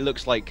of like it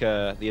looks like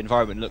the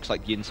environment looks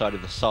like the inside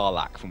of the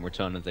Sarlacc from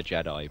Return of the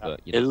Jedi,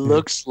 but you know. It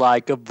looks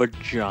like a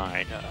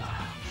vagina.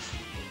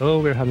 Oh,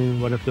 we're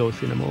having one of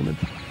those in a moment.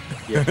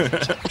 Yeah.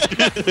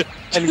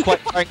 And quite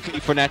frankly,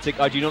 Frenetic,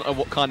 I do not know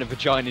what kind of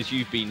vaginas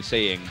you've been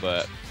seeing,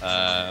 but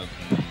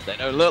they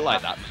don't look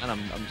like that, man.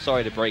 I'm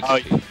sorry to break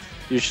it to you.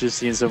 You should have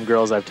seen some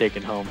girls I've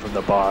taken home from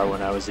the bar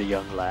when I was a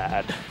young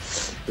lad.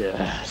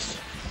 Yes.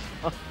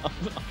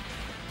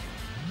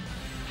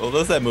 Well,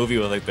 there's that movie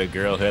with like the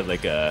girl who had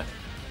like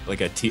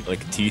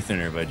teeth in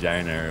her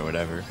vagina or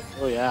whatever.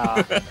 Oh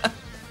yeah.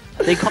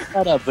 They call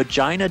that a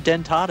vagina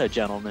dentata,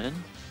 gentlemen.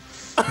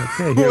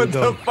 Okay, here we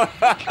go.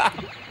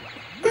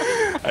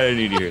 I didn't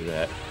need to hear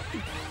that.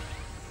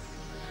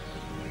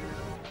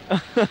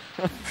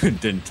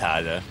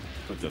 Dentada.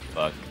 What the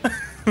fuck?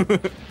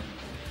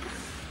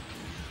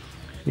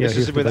 Yeah, This here's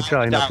is the without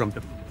vagina doubt- from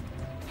the.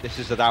 This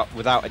is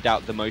without a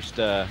doubt the most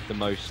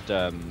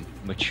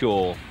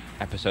mature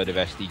episode of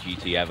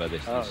SDGT ever.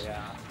 This is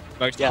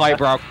most Yeah.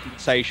 highbrow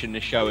conversation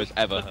the show has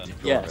ever heard.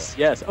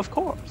 Yes, of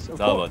course. It's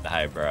all about the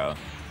highbrow.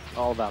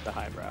 All about the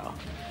highbrow.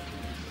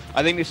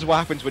 I think this is what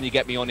happens when you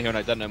get me on here and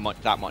I don't know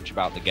that much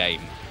about the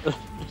game.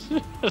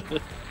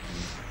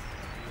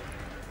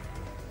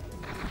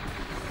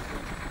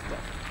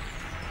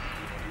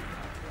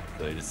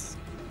 So they just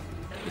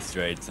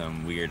destroyed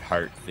some weird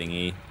heart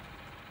thingy.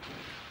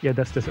 Yeah,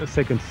 that's the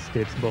second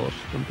stage boss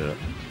from the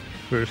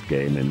first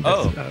game, and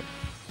that's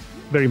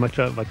very much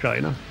a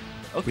vagina.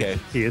 Okay.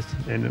 With ears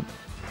and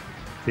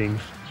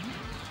things.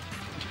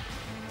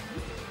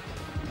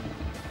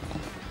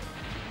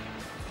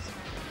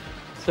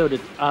 So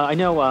I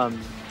know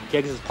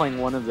Ghegs is playing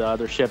one of the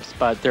other ships,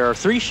 but there are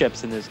 3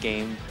 ships in this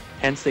game.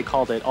 Hence, they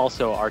called it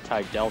also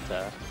R-Type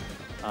Delta.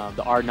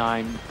 The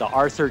R9, the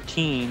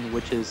R13,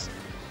 which is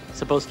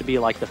supposed to be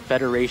like the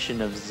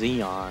Federation of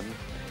Xeon,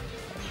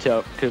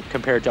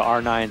 compared to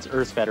R9's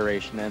Earth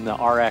Federation, and the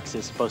RX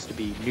is supposed to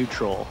be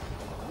neutral.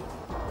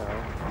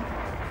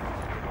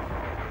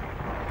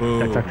 Boom.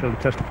 That's actually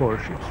just 4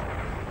 ships.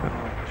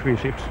 3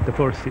 ships. The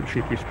 4th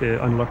ship is the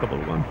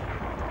unlockable one.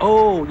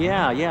 Oh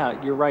yeah,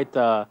 you're right.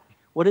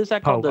 What is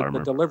that called? POW The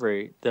armor.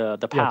 delivery, the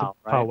Yeah, POW,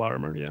 the right? POW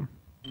armor, yeah.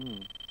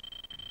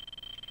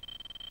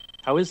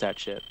 How is that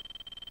ship?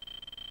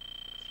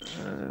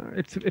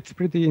 It's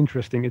pretty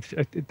interesting.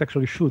 It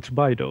actually shoots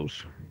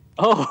Bidos.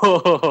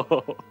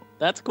 Oh,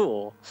 that's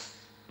cool.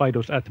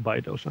 Bidos at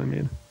Bidos, I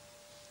mean.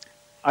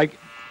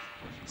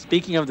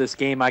 Speaking of this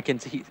game, I can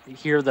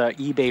hear the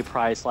eBay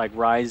price like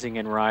rising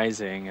and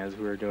rising as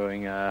we were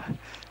doing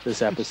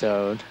this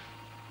episode,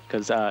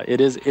 because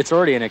it's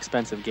already an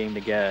expensive game to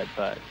get,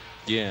 but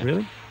Yeah.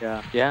 Really?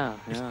 yeah.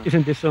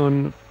 Isn't this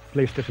on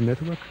PlayStation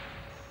Network?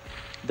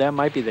 That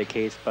might be the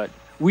case, but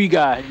we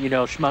got,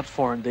 Shmups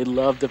Forum, they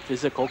love the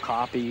physical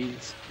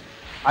copies.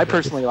 I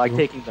personally like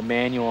taking the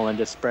manual and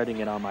just spreading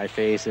it on my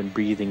face and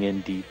breathing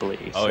in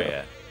deeply. Oh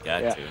so,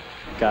 yeah,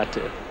 Got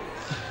to.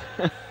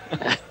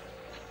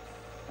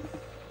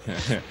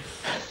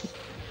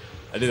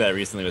 I did that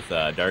recently with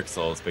Dark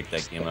Souls. Picked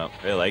that game up.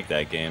 Really like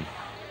that game.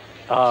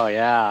 Oh,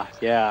 yeah.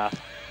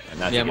 And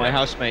that's Yeah, a good my app.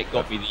 housemate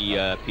got me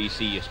the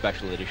PC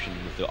special edition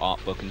with the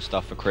art book and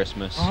stuff for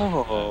Christmas.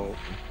 Oh.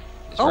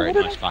 It's a very what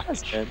a nice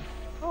package. present.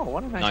 Oh,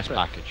 what a nice present.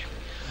 Package.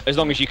 As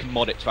long as you can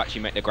mod it to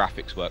actually make the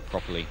graphics work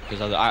properly,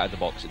 because out of the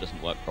box it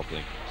doesn't work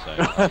properly.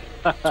 So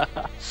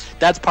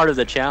That's part of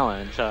the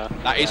challenge.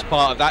 that is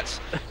part of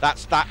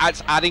that's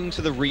adding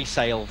to the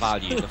resale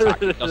value. The fact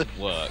that it doesn't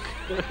work.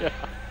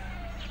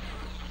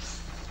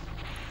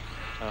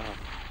 I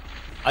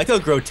like how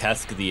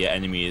grotesque the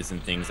enemies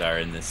and things are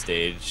in this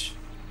stage.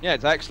 Yeah,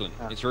 it's excellent.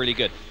 It's really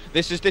good.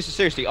 This is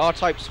seriously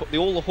R-Type's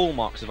all the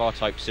hallmarks of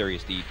R-Type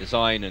series, the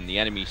design and the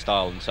enemy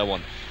style and so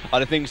on, are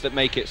the things that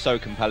make it so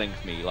compelling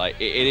for me.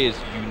 Like it is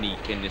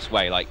unique in this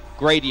way. Like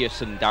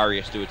Gradius and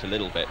Darius do it a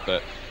little bit,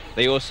 but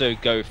they also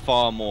go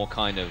far more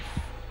kind of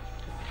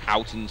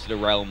out into the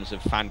realms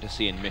of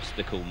fantasy and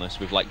mysticalness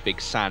with like big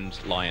sand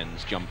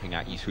lions jumping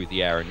at you through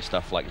the air and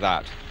stuff like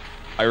that.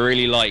 I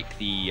really like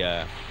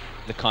the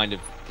kind of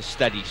the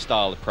steady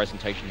style of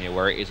presentation here,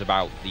 where it's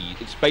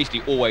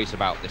basically always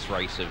about this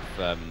race of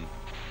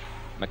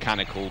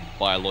mechanical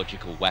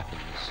biological weapons.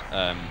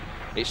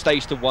 It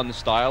stays to one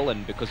style,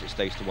 and because it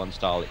stays to one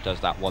style, it does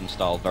that one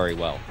style very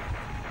well.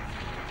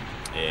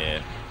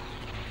 Yeah.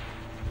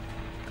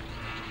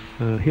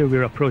 Here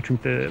we're approaching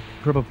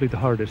probably the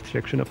hardest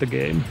section of the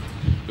game.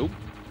 Nope.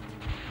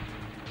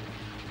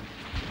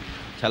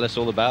 Tell us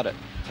all about it.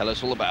 Tell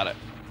us all about it.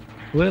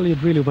 Well,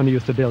 you'd really want to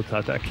use the Delta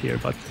attack here,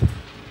 but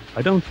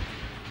I don't,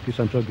 because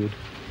I'm so good.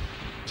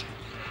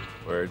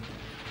 Word.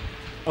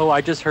 Oh, I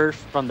just heard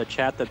from the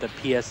chat that the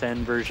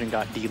PSN version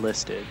got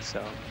delisted,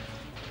 so...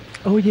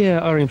 Oh yeah,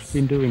 Irem's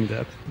been doing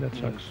that. That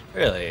sucks.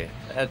 Really?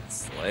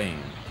 That's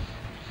lame.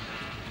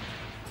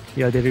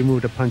 Yeah, they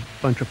removed a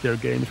bunch of their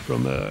games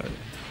from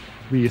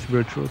Wii's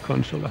Virtual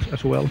Console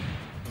as well.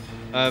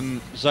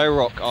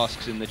 Zorock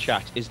asks in the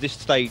chat, is this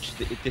stage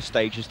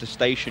is the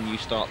station you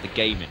start the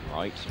game in,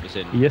 right? As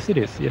in, Yes, it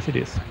is. Yes, it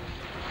is.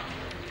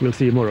 We'll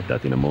see more of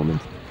that in a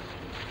moment.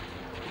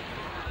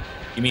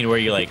 You mean where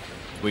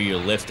you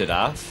lift it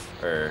off,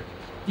 or?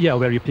 Yeah,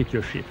 where you pick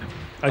your ship.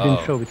 I didn't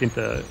Oh. show it in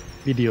the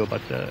video,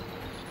 but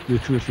you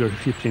choose your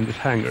ships in this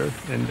hangar,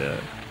 and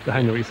the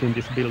hangar is in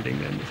this building,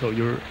 and so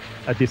you're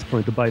at this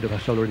point the Bido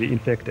has already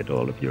infected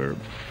all of your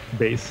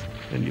base,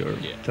 and you're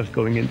just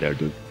going in there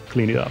to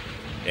clean it up.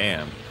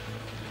 Damn.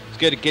 it's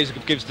good. It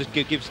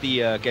gives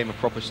the game a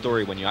proper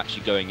story when you're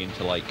actually going in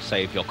to like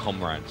save your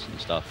comrades and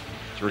stuff.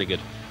 It's really good.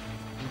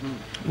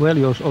 Well,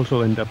 you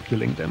also end up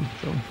killing them,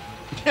 so...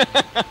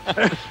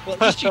 Well,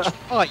 at least you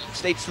try.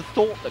 It's the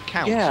thought that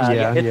counts.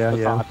 Yeah, it's yeah, the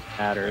yeah. thought that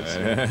matters.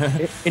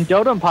 In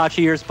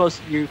Dodonpachi, you're supposed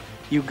to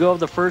you go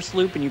the first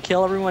loop and you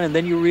kill everyone, and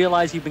then you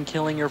realize you've been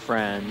killing your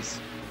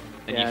friends.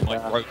 And you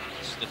fight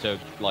robots that are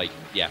like,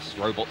 yes,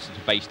 robots that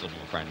are based on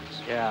your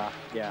friends. Yeah.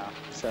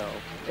 So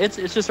it's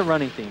just a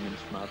running theme in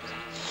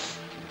shmups.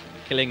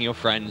 Killing your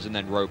friends and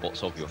then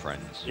robots of your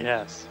friends.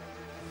 Yes.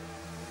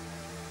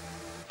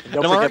 And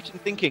am I right in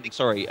thinking,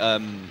 sorry,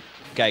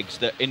 Ghegs,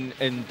 that in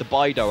the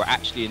Bido,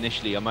 actually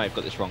initially, I might have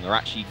got this wrong, are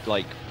actually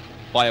like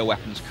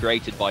bioweapons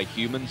created by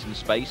humans in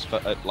space,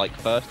 but like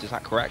first, is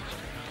that correct?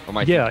 Or am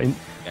I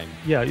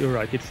yeah, you're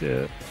right. It's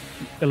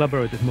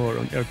elaborated more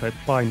on R-Type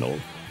final,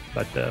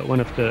 but one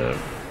of the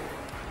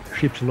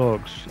ship's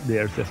logs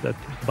there says that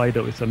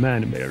Bido is a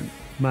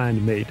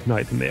man-made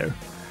nightmare.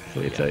 So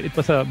it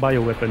was a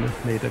bioweapon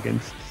made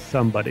against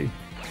somebody.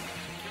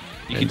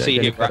 You can see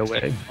here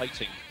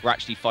we're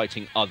actually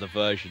fighting other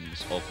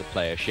versions of the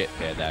player ship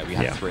here. There, we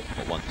had 3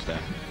 at once there.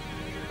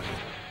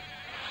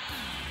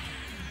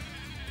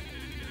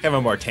 Have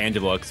a more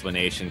tangible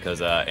explanation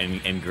because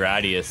in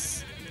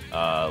Gradius,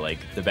 like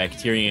the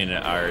Bacterian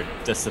are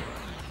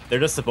they're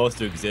just supposed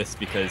to exist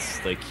because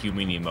like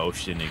human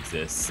emotion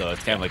exists. So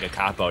it's kind of like a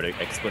cop-out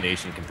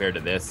explanation compared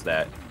to this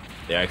that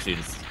they actually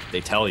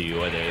they tell you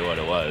what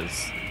it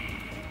was.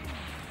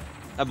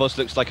 That boss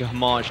looks like a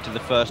homage to the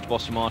first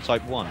boss from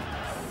R-Type 1.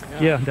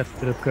 Yeah, that's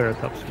the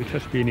Keratops, which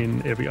has been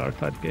in every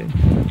R-Type game.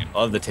 I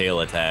love the tail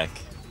attack.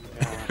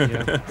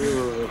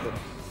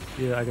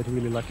 Yeah, I got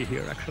really lucky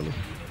here actually.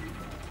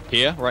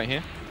 Here, right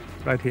here.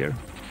 Right here.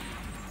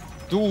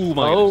 Oh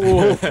my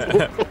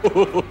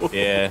God.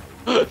 Yeah.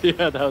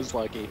 Yeah, that was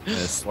lucky.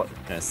 Kind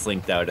of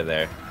slinked out of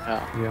there.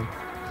 Yeah.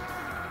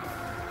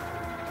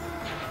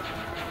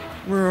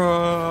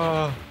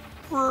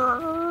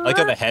 I like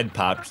how the head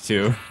popped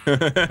too.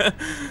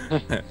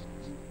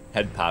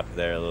 Head popped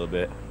there a little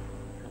bit.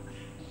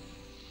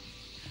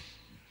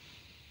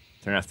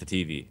 Turn off the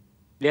TV.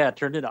 Yeah,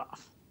 turned it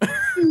off.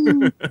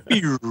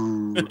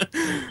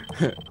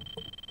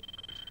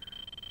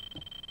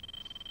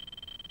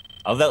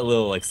 I love that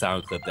little like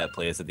sound clip that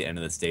plays at the end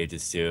of the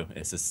stages too.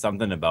 It's just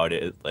something about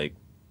it, like.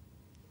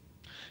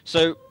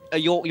 So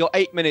you're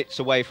 8 minutes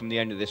away from the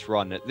end of this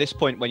run. At this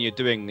point, when you're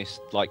doing this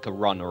like a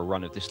run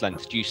of this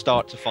length, do you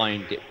start to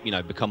find it,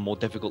 become more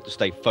difficult to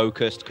stay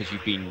focused because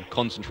you've been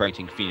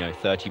concentrating for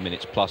 30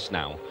 minutes plus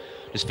now?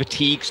 Does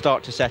fatigue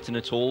start to set in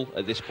at all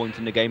at this point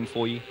in the game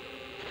for you?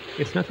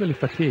 It's not really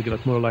fatigue,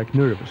 but more like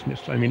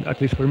nervousness. I mean, at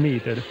least for me,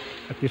 that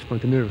at this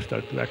point the nerves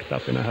start to act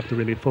up, and I have to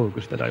really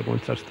focus that I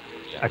won't just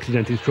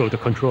accidentally throw the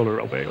controller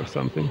away or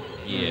something.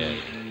 Yeah.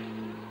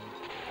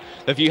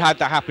 Have you had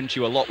that happen to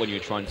you a lot when you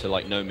were trying to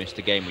like no-miss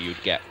the game, where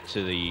you'd get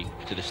to the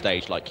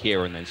stage like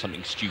here, and then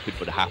something stupid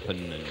would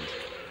happen, and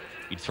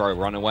you'd throw a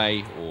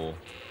runaway, or?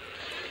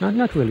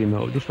 Not really.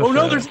 No. This was,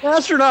 there's an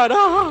astronaut!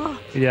 Ah!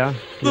 Yeah.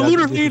 The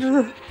lunar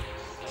leader.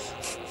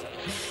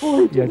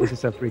 Yeah, this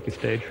is a freaky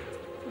stage.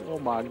 Oh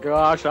my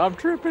gosh, I'm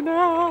tripping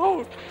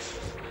out.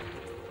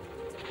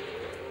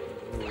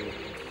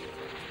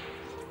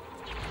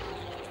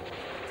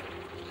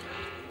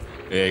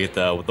 Yeah, you get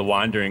the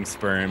wandering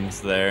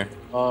sperms there.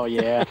 Oh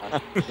yeah.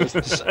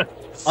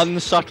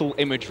 Unsubtle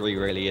imagery,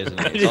 really, isn't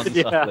it? It's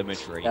unsubtle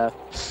imagery. Yeah.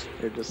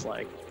 They're just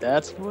like,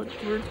 that's what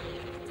we're.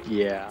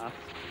 Yeah.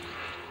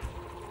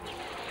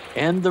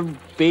 And the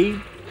bait,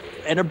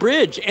 and a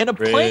bridge, and a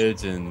plane.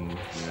 And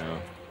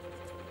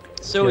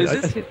So yeah,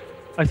 is this?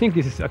 I think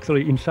this is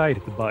actually inside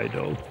the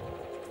Bido.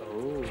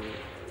 Oh.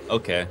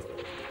 Okay.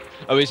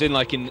 Oh, it's in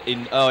like in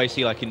oh, I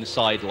see, like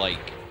inside like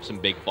some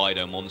big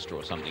Bido monster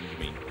or something. You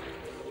mean?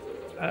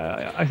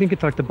 I think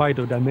it's like the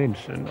Bido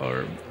dimension,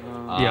 or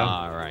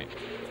right.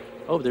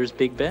 Oh, there's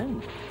Big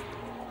Ben.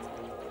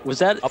 Was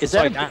that? Upside is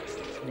that? down.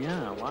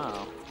 Yeah.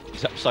 Wow.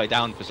 It's upside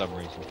down for some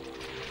reason.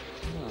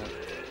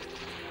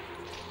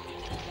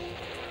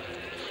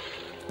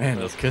 Man,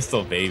 those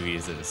crystal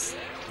babies is.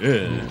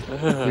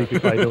 freaky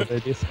Bido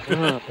babies.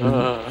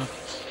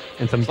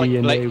 And some like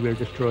DNA we're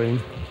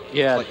destroying.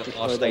 Yeah. It's like the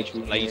last stage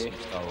of Blazing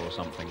Star or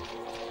something.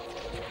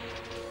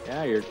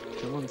 Yeah, you're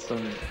killing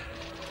some.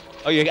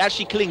 Oh, you're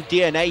actually killing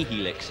DNA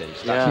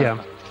helixes.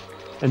 Yeah.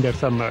 And there's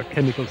some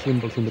chemical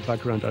symbols in the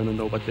background. I don't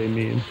know what they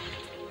mean.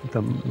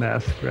 Some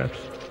math, perhaps.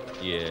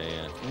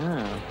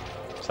 Yeah.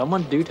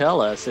 Someone do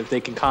tell us if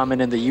they can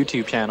comment in the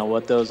YouTube channel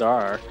what those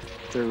are.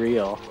 If they're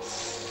real.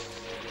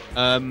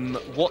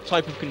 What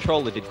type of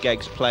controller did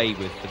Ghegs play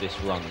with for this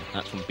run?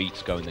 That's from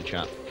Beats Go in the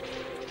chat.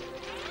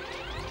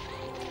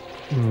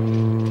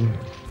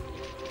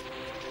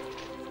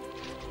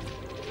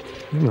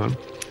 Hang on.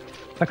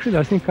 Actually,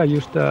 I think I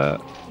used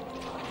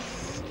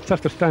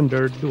just a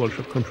standard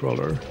DualShock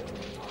controller.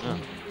 Oh.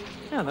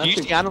 Yeah, Do you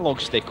use the analog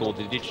stick or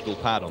the digital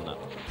pad on that?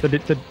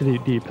 The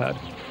D-pad.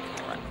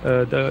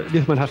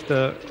 This one has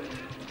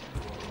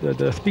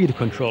the speed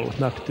control,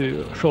 not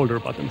the shoulder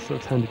buttons, so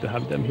it's handy to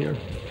have them here.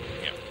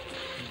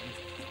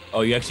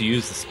 Oh, you actually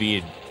use the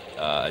speed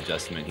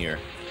adjustment here.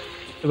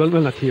 Well,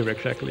 not here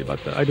exactly, but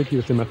I did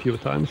use them a few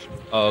times.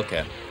 Oh,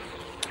 okay.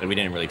 But we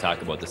didn't really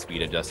talk about the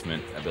speed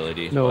adjustment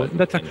ability. No,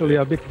 that's actually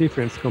a big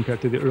difference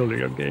compared to the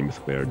earlier games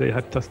where they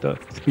had just a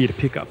speed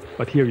pickup,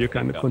 but here you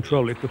can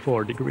control it to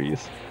 4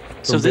 degrees.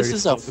 So this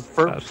is a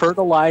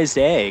fertilized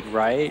egg,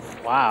 right?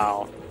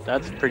 Wow.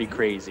 That's pretty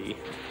crazy.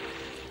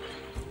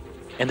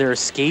 And they're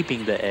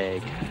escaping the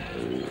egg.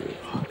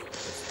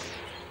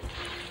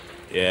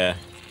 Yeah.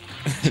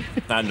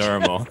 Not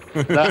normal.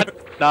 Not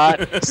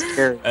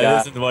scary.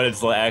 That isn't what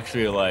it's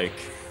actually like.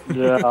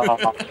 Yeah.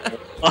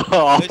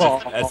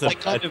 That's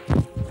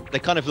They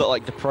kind of look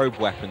like the probe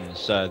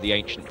weapons, the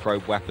ancient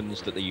probe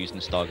weapons that they use in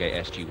Stargate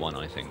SG-1,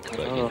 I think. But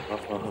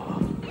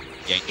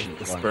the ancient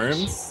The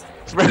ones.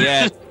 sperms?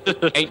 Yeah,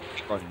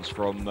 ancient ones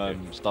from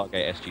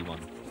Stargate SG-1.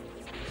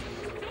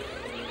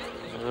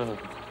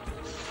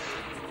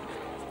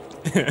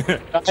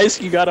 Guys,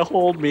 you gotta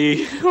hold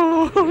me.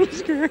 I'm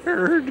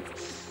scared.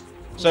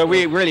 So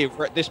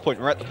we're at this point.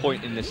 We're at the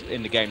point in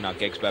the game now,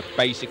 Ghegs, where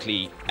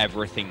basically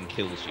everything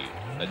kills you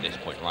at this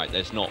point, right?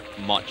 There's not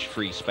much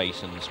free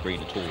space on the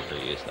screen at all,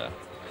 really, is there?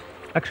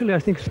 Actually, I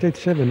think stage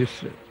 7 is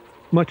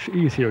much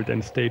easier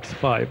than stage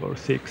 5 or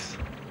 6.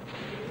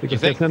 Because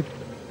think?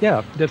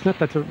 there's not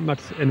that much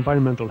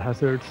environmental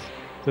hazards,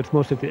 so it's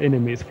mostly the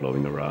enemies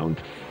flowing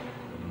around.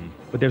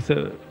 But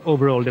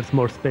overall there's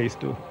more space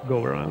to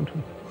go around.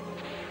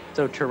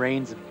 So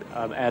terrains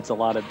adds a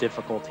lot of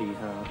difficulty.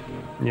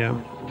 Yeah.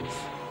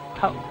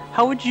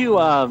 How would you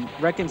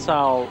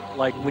reconcile,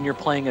 like, when you're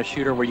playing a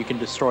shooter where you can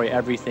destroy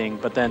everything,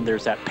 but then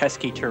there's that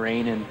pesky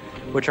terrain, and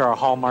which are a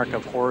hallmark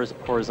of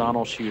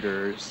horizontal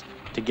shooters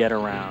to get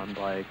around?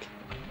 Like,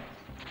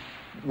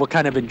 what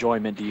kind of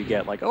enjoyment do you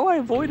get? Like, oh, I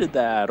avoided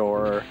that,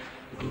 or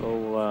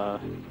I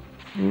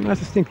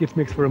just think it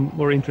makes for a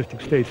more interesting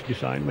stage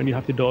design when you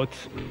have to dodge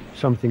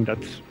something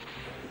that's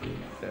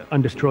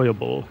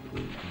undestroyable,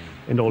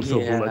 and also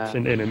bullets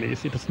and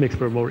enemies. It just makes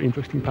for more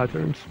interesting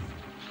patterns.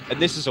 And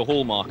this is a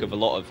hallmark of a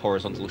lot of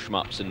horizontal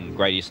shmups and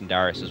Gradius and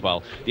Darius as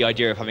well. The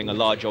idea of having a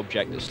large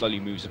object that slowly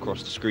moves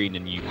across the screen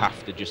and you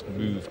have to just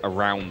move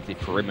around the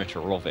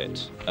perimeter of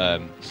it.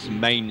 It's the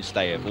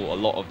mainstay of a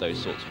lot of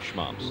those sorts of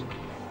shmups.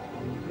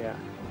 Yeah.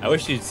 I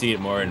wish you'd see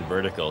it more in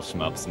vertical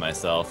shmups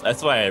myself.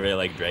 That's why I really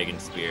like Dragon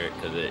Spirit,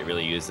 because it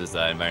really uses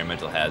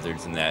environmental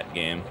hazards in that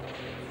game.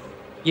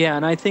 Yeah,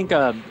 and I think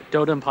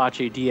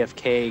Dodonpachi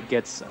DFK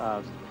gets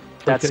that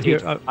Okay,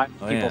 stage. here,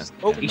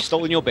 Oh, he's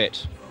stolen your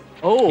bit.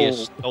 He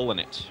has stolen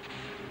it.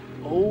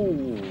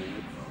 Oh.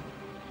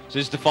 So is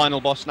this the final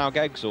boss now,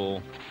 Ghegs,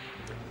 or?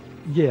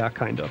 Yeah,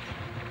 kind of.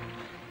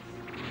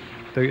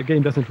 The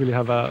game doesn't really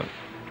have an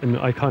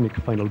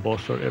iconic final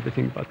boss or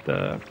everything, but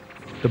the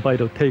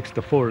Bido takes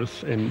the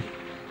force and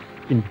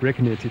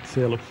impregnates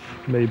itself,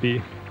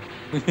 maybe.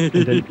 and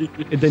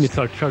then it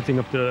starts charging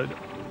up the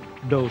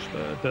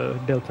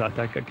delta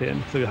attack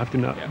again. So you have to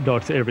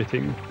dodge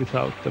everything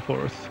without the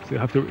force. So you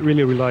have to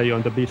really rely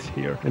on the bits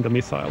here and the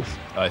missiles.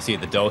 Oh, I see.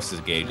 The doses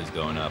gauge is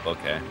going up.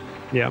 Okay.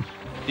 Yeah.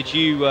 Did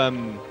you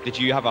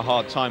have a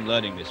hard time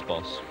learning this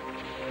boss?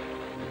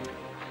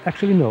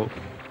 Actually, no.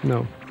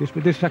 This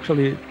is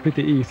actually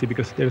pretty easy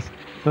because there's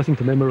nothing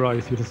to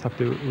memorize. You just have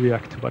to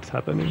react to what's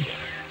happening.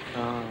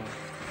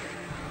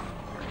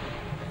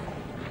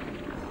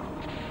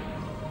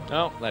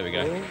 Oh, there we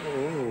go.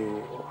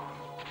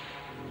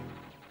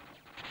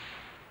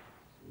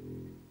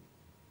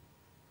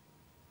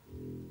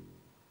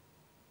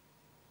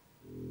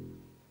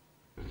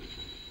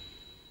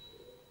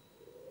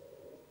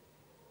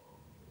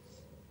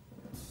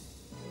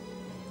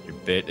 Your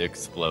bit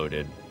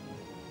exploded.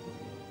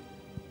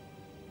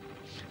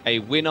 A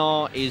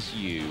winner is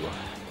you.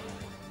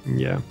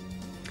 Yeah.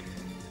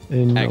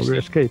 And now we're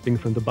Excellent. escaping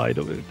from the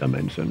Bido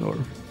dimension or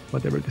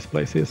whatever this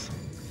place is.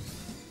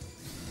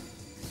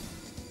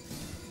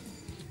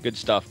 Good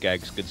stuff,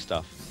 Ghegs. Good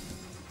stuff.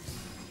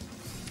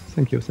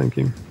 Thank you.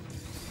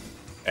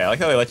 Hey, I like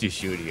how they let you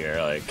shoot here.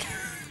 Like.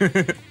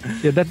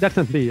 Yeah, that's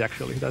not me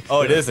actually. That's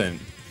It isn't.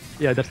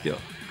 Yeah, that's the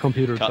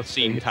computer just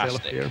Cutscene doing itself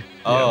tastic. here.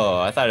 Oh,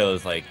 I thought it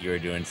was like you were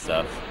doing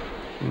stuff.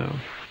 Yeah. No.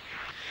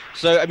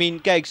 So, I mean,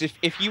 Ghegs,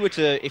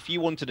 if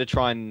you wanted to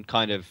try and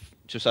kind of,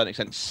 to a certain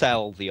extent,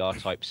 sell the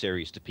R-Type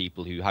series to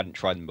people who hadn't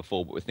tried them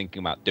before but were thinking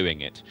about doing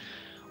it,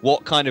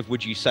 what kind of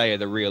would you say are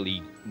the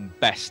really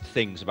best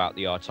things about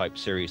the R-Type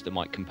series that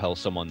might compel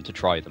someone to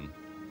try them?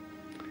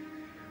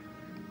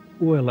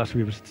 Well, as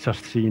we've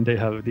just seen, they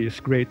have these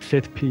great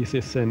set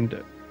pieces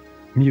and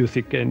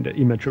music and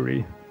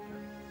imagery,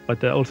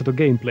 but also the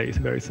gameplay is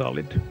very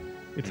solid.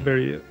 It's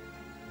very,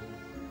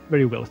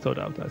 very well thought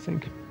out, I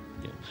think.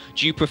 Yeah.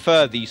 Do you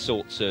prefer these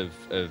sorts of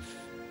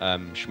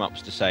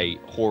shmups to, say,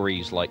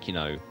 Horis like,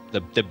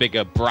 the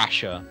bigger,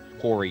 brasher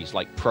Horis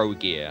like Pro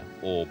Gear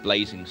or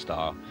Blazing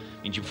Star?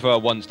 And do you prefer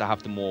ones to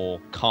have the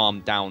more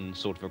calmed down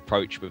sort of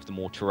approach with the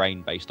more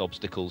terrain-based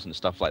obstacles and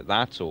stuff like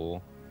that,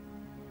 or?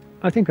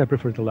 I think I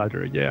prefer the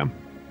latter, yeah.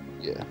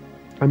 Yeah.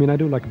 I mean, I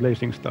do like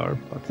Blazing Star,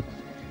 but...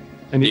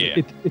 And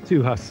Yeah. it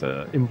too has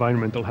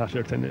environmental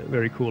hazards and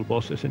very cool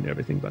bosses and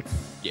everything, but...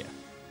 Yeah.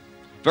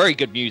 Very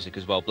good music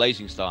as well.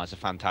 Blazing Star has a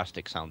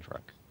fantastic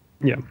soundtrack.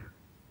 Yeah.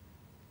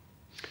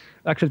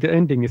 Actually, the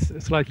ending is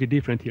slightly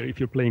different here if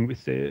you're playing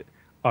with the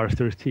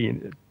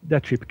R13.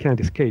 That ship can't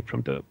escape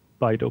from the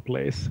Bido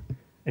place,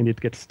 and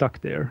it gets stuck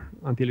there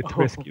until it's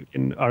rescued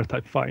in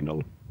R-Type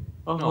Final.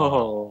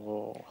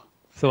 Oh.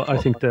 So I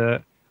think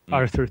the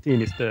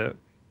R13 is the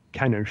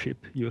canon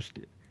ship used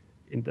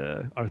in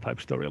the R-Type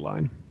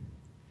storyline.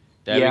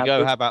 There Yeah, we go.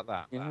 but- How about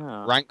that?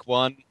 Yeah. Rank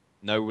 1,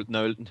 no,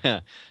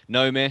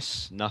 no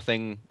miss,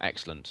 nothing.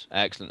 Excellent.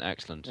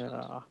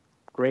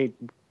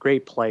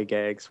 Great play,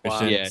 Ghegs.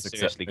 Wow. Yeah,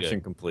 seriously good.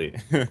 Mission complete.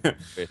 I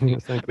Thank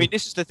mean, you.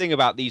 this is the thing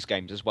about these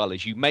games as well,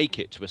 is you make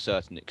it to a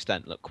certain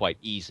extent look quite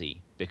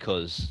easy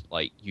because,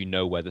 like, you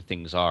know where the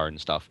things are and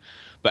stuff.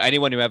 But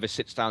anyone who ever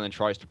sits down and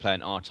tries to play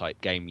an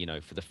R-Type game, you know,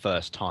 for the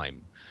first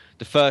time,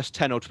 the first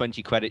 10 or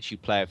 20 credits you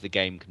play of the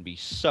game can be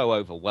so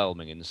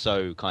overwhelming and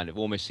so kind of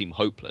almost seem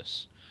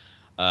hopeless.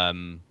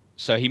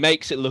 So he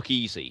makes it look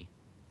easy,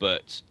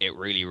 but it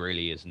really,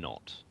 really is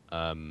not.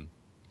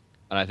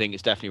 And I think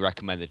it's definitely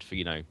recommended for,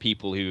 you know,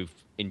 people who've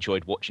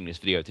enjoyed watching this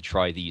video to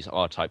try these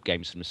R-Type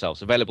games for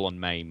themselves. Available on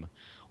MAME,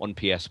 on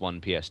PS1,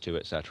 PS2,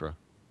 etc.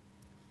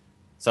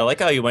 So I like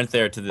how you went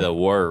there to the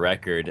war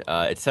record.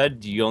 It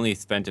said you only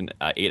spent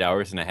 8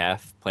 hours and a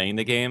half playing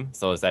the game.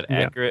 So is that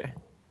Yeah. accurate?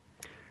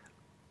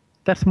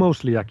 That's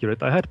mostly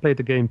accurate. I had played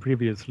the game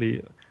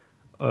previously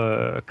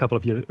a couple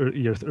of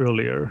years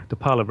earlier, the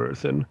PAL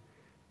version,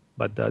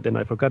 but then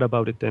I forgot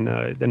about it. Then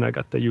I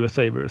got the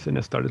USA version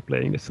and started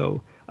playing it.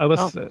 So I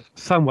was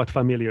somewhat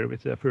familiar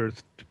with the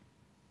first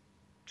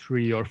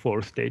 3 or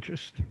 4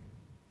 stages.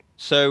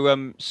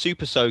 So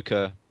Super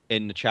Soaker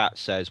in the chat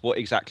says, what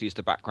exactly is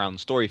the background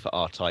story for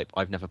R-Type?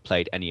 I've never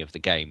played any of the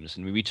games.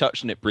 And we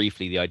touched on it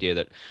briefly, the idea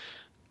that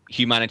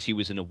humanity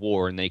was in a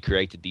war and they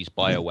created these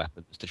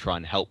bioweapons to try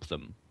and help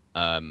them.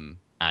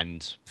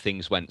 And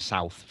things went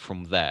south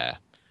from there.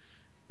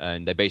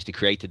 And they basically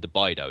created the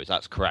Bidos.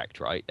 That's correct,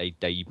 right?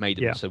 They made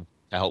them to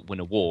help win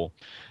a war.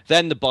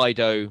 Then the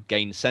Bido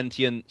gained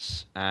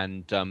sentience,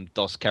 and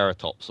Dos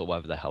Keratops, or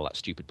whatever the hell that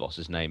stupid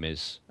boss's name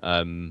is,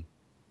 and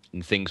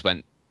things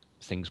went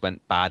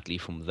badly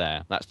from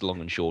there. That's the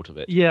long and short of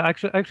it. Yeah,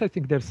 actually, I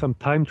think there's some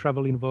time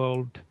travel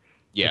involved.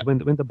 Yeah. When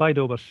the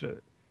Bido was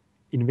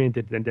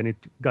invented, and then it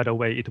got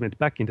away, it went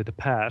back into the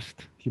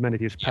past,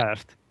 humanity's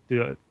past,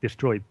 to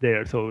destroy it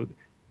there. So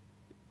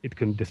it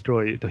can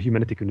destroy the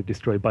humanity. Can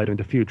destroy Bido in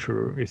the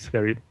future. It's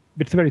very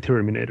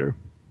Terminator.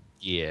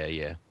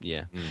 Yeah.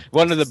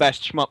 One of the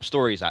best shmup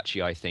stories,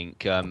 actually. I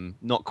think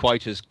not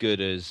quite as good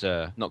as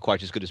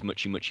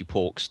Muchi Muchi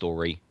Pork's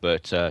story,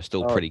 but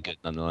still pretty good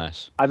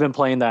nonetheless. I've been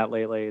playing that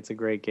lately. It's a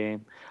great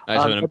game.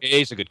 It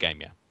is a good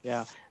game,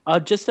 Yeah.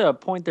 Just a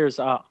point. There's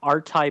a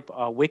R-Type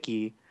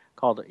wiki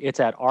called.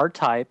 It's at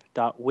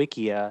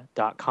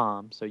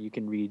rtype.wikia.com, so you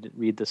can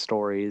read the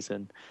stories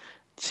and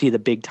see the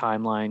big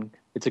timeline.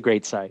 It's a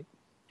great site.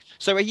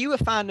 So, are you a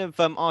fan of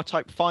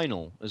R-Type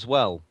Final as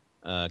well,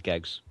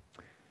 Ghegs?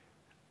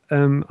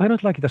 I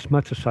don't like it as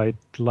much as I'd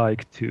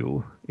like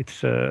to.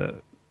 It's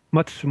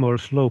much more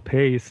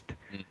slow-paced,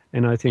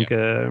 and I think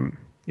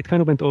it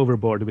kind of went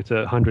overboard with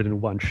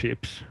 101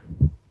 ships.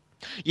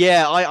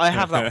 Yeah, I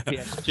have that with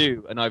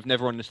PS2, and I've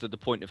never understood the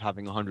point of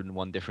having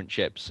 101 different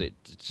ships.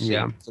 It's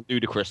a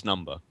ludicrous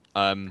number.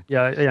 Some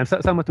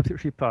of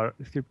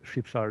the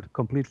ships are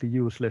completely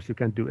useless. You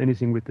can't do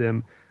anything with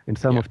them, and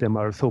some of them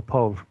are so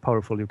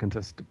powerful you can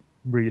just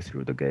breeze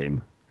through the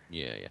game.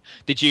 Yeah.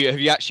 Have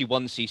you actually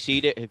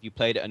 1cc'd it? Have you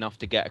played it enough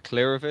to get a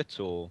clear of it,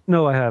 or?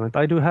 No, I haven't.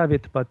 I do have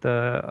it, but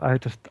I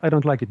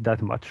don't like it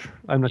that much.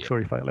 I'm not sure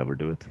if I'll ever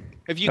do it.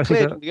 Have you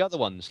cleared all the other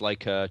ones,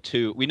 like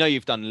 2? We know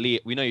you've done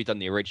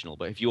the original,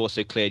 but have you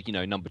also cleared,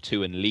 number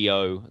 2 and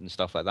Leo and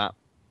stuff like that?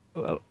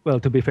 Well,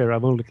 to be fair,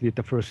 I've only cleared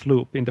the first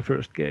loop in the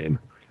first game.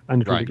 I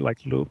really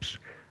like loops,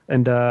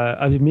 and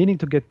I've been meaning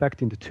to get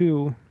back into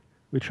 2,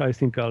 which I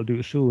think I'll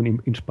do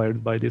soon,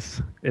 inspired by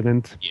this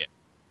event.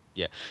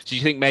 Yeah. So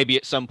you think maybe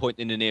at some point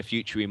in the near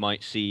future we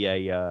might see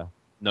a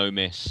no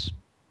miss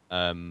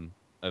of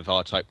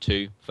R-Type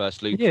 2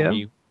 first loop from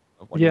you?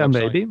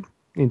 Maybe.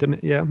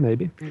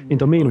 Maybe. In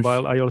the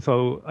meanwhile, I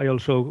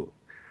also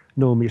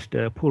no missed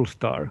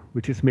Polestar,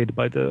 which is made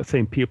by the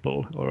same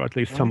people, or at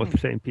least some of the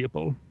same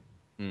people.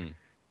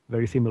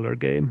 Very similar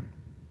game.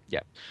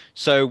 Yeah.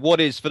 So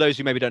for those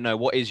who maybe don't know,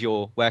 where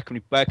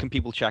can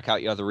people check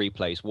out your other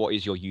replays? What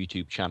is your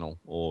YouTube channel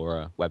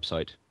or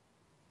website?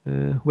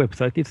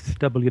 Website is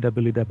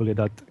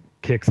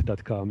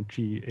www.ghegs.com,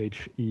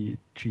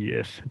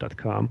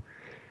 Ghegs.com,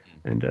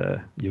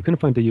 and you can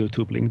find the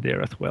YouTube link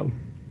there as well.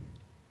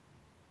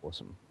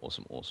 Awesome.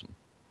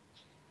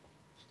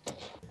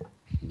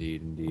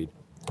 Indeed.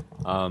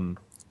 I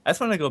just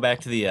want to go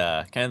back to the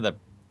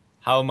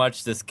how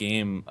much this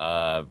game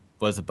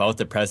was about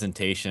the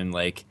presentation.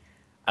 Like,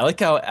 I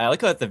like how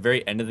at the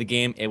very end of the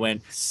game it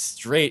went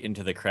straight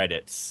into the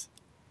credits.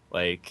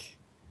 Like,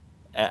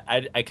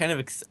 I kind of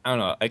I don't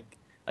know.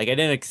 I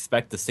didn't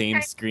expect the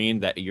same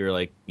screen that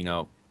you're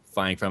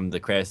flying from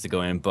the credits to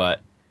go in, but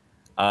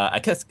I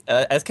guess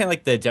that's kind of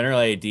like the general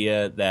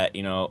idea that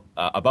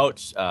about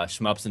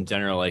shmups in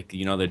general. Like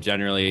they're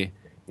generally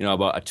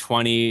about a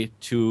 20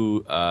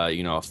 to a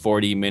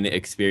 40-minute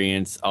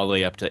experience, all the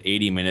way up to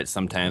 80 minutes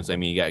sometimes. I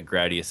mean, you got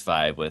Gradius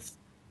 5 with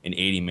an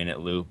 80-minute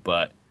loop,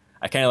 but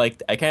I kind of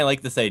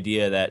like this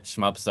idea that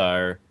shmups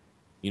are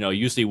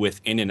usually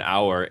within an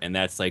hour, and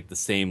that's like the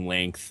same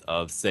length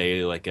of,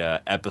 say, like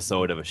a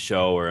episode of a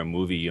show or a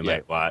movie you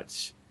might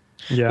watch.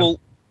 Yeah. Well,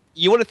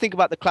 you want to think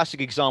about the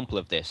classic example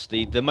of this.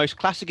 The most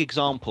classic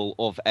example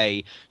of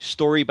a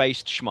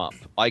story-based shmup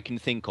I can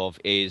think of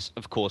is,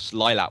 of course,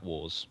 Lilac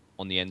Wars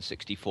on the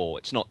N64.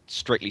 It's not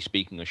strictly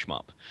speaking a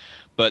shmup,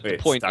 but Wait, the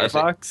point Star is,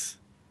 Fox?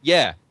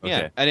 yeah,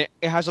 Okay. and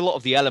it has a lot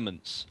of the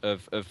elements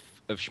of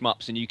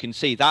shmups, and you can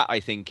see that I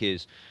think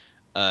is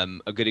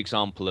a good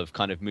example of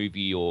kind of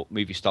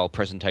movie style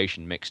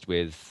presentation mixed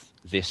with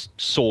this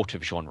sort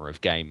of genre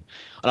of game.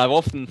 And I've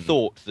often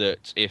thought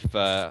that if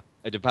a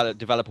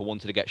developer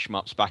wanted to get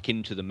shmups back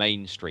into the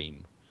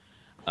mainstream,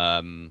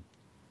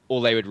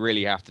 all they would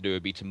really have to do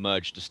would be to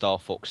merge the Star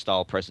Fox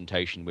style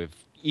presentation with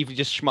even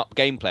just shmup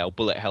gameplay or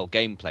bullet hell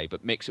gameplay,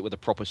 but mix it with a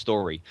proper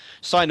story.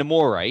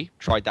 Sinomore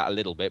tried that a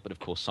little bit, but of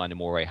course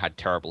Sinomore had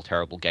terrible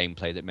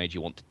gameplay that made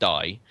you want to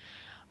die.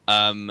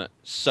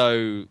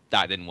 So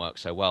that didn't work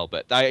so well,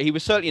 but he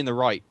was certainly in the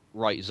right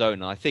zone.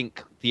 And I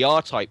think the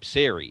R-Type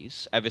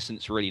series, ever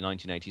since really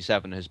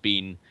 1987, has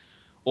been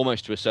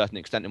almost to a certain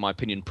extent, in my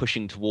opinion,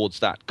 pushing towards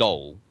that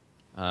goal.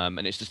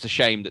 And it's just a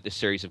shame that this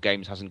series of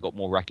games hasn't got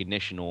more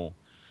recognition,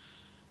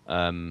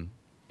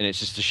 and it's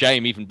just a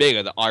shame, even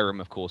bigger, that Irem,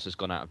 of course, has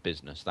gone out of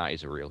business. That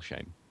is a real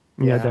shame.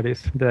 Yeah, Yeah.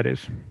 that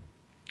is.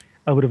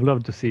 I would have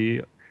loved to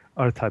see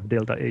R-Type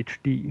Delta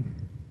HD.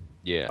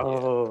 Yeah.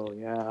 Oh,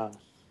 yeah.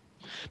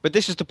 But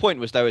this is the point,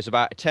 was there was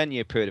about a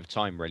 10-year period of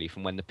time, really,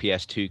 from when the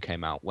PS2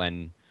 came out,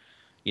 when,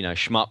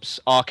 shmups,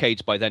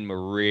 arcades by then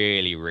were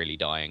really, really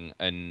dying,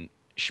 and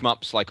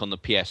shmups like on the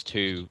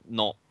PS2,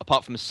 not,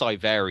 apart from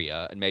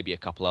Siberia and maybe a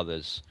couple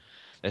others,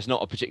 there's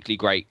not a particularly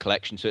great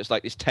collection. So it's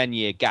like this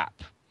 10-year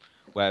gap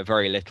where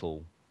very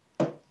little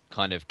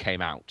kind of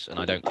came out, and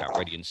I don't count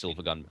Radiant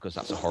Silvergun because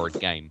that's a horrid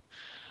game.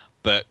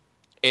 But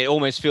it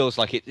almost feels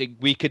like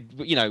we could,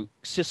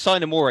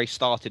 Sinomore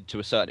started to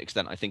a certain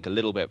extent, I think, a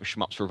little bit of a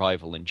shmups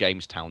revival in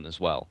Jamestown as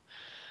well.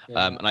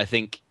 Yeah. And I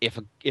think if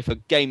a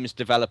games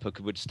developer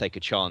would just take a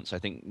chance, I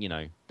think,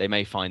 they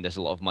may find there's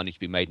a lot of money to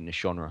be made in this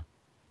genre.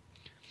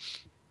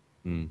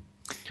 And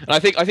I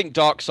think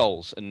Dark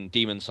Souls and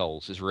Demon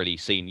Souls is really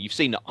seen. You've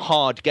seen that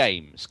hard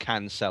games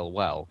can sell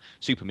well.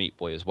 Super Meat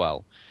Boy as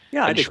well.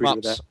 Yeah, And I'd agree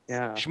with that.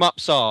 Yeah.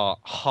 Shmups are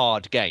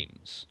hard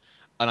games,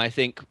 and I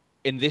think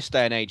in this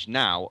day and age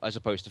now, as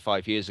opposed to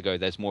 5 years ago,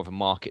 there's more of a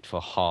market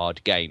for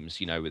hard games.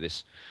 With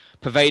this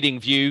pervading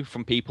view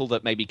from people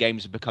that maybe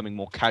games are becoming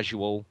more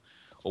casual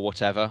or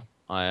whatever.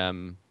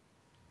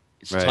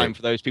 It's Right. time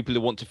for those people who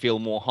want to feel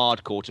more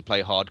hardcore to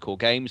play hardcore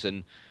games,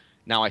 and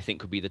now I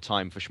think would be the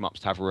time for shmups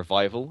to have a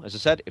revival. As I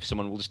said, if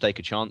someone will just take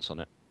a chance on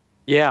it.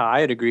 Yeah,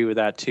 I'd agree with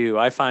that too.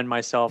 I find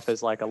myself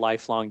as like a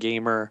lifelong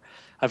gamer.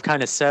 I've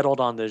kind of settled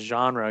on this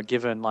genre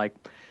given like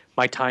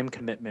my time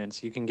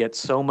commitments. You can get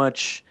so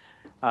much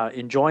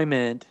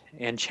enjoyment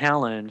and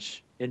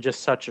challenge in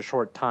just such a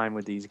short time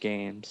with these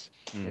games.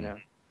 Yeah,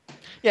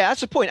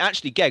 that's the point.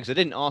 Actually, Ghegs, I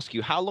didn't ask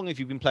you, how long have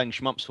you been playing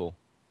shmups for?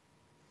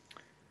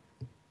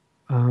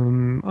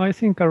 I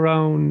think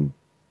around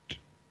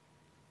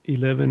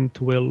 11,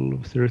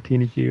 12,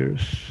 13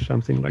 years,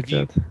 something like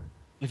that.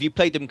 Have you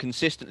played them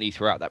consistently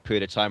throughout that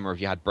period of time, or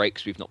have you had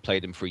breaks we've not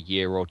played them for a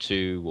year or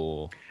two,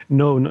 or?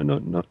 No,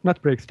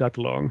 not breaks that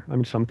long. I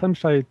mean,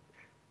 sometimes I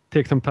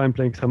take some time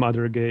playing some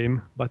other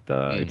game, but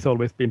it's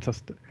always been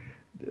just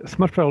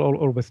Smash Bros.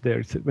 Always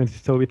there.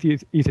 So it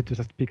is easy to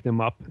just pick them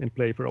up and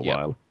play for a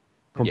while,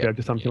 compared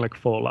to something like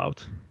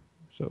Fallout.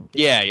 So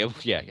Yeah, no,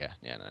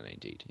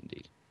 indeed.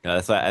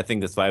 That's why I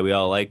think that's why we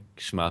all like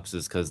shmups,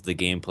 is because the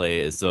gameplay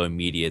is so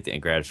immediate and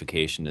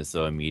gratification is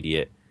so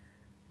immediate.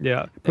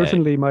 yeah,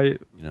 personally, my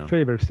know.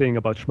 favorite thing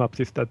about shmups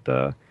is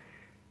that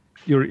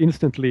you're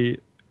instantly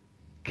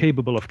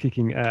capable of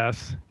kicking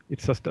ass.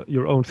 It's just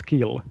your own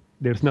skill.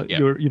 There's not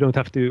you don't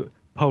have to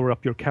power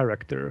up your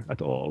character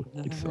at all.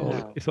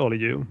 It's all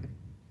you.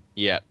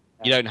 Yeah.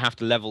 You don't have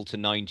to level to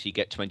 90,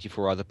 get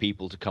 24 other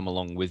people to come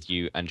along with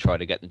you and try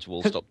to get them to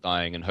all stop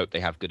dying and hope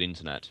they have good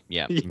internet.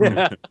 Yeah.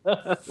 Yeah.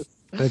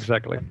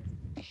 Exactly.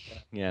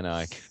 Yeah,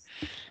 no.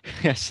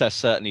 Yes, that's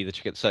certainly the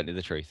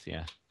truth,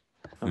 yeah.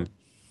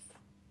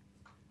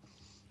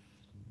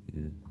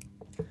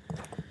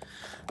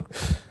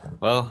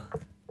 Well,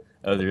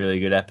 that was a really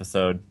good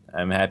episode.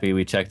 I'm happy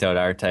we checked out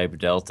R-Type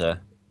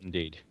Delta.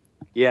 Indeed.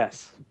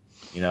 Yes.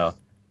 Almost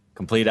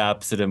complete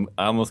opposite of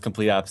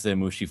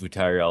Mushi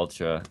Futari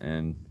Ultra.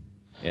 And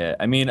yeah,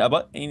 I mean,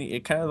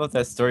 kind of about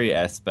that story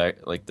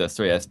aspect,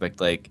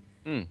 like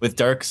with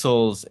Dark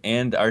Souls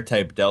and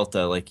R-Type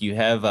Delta, like you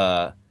have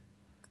the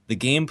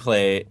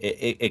gameplay,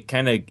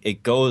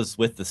 it goes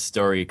with the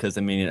story, because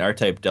I mean, in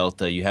R-Type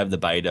Delta, you have the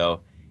Bido,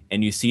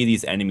 and you see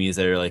these enemies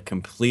that are like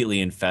completely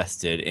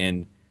infested,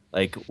 and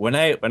like when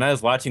I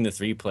was watching this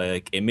replay,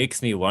 like it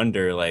makes me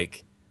wonder,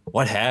 like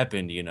what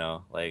happened,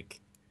 like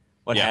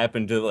what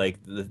happened to like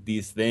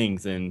these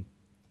things. And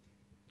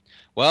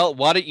well,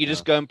 why don't you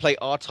just go and play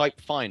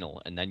R-Type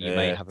Final, and then you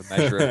may have a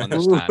measure of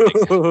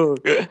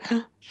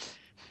understanding.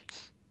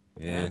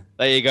 Yeah.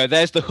 There you go.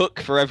 There's the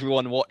hook for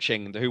everyone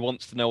watching who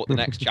wants to know what the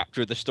next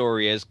chapter of the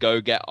story is. Go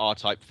get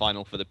R-Type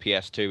Final for the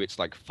PS2. It's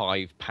like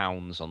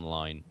 £5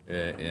 online.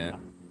 Yeah.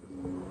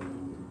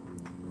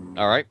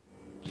 All right.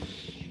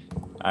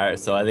 All right,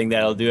 so I think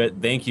that'll do it.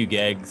 Thank you,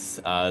 Ghegs.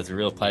 It was a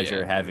real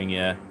pleasure having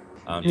you.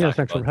 Yeah,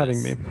 thanks for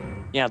having me.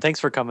 Yeah,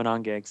 thanks for coming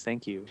on, Ghegs.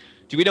 Thank you.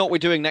 Do we know what we're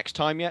doing next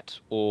time yet,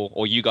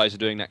 or you guys are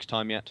doing next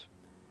time yet?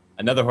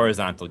 Another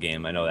horizontal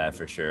game. I know that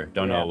for sure.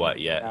 Don't know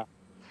what yet. Yeah.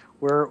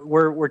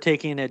 We're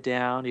taking it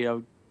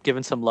down.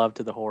 Giving some love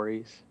to the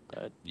Hories.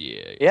 But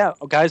yeah,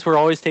 guys, we're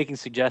always taking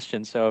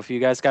suggestions. So if you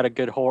guys got a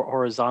good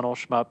horizontal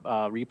shmup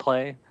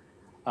replay,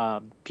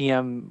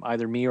 PM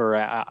either me or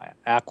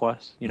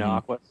Aquas.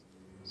 Aquas.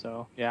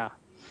 So yeah,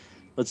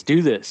 let's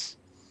do this.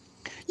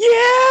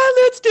 Yeah,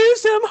 let's do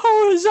some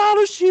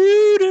horizontal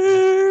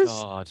shooters.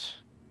 God,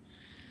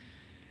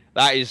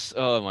 that is.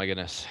 Oh my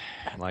goodness.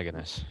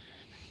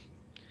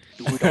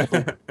 Do it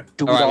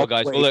all all right, well,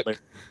 guys. the Well, way.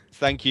 look,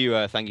 thank you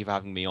for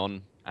having me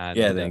on. And,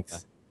 Yeah,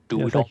 thanks.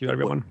 Thank you,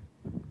 everyone.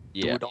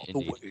 Yeah, do it all the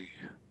indeed.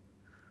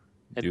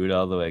 way. Do it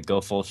all the way.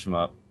 Go full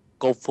shmup.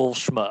 Go full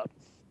shmup.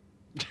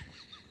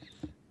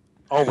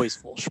 Always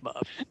full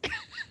shmup.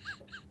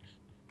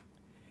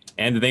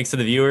 And thanks to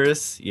the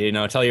viewers.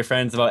 Tell your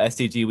friends about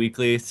STG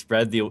Weekly.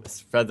 Spread the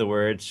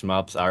word.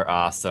 Shmups are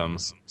awesome.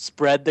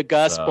 Spread the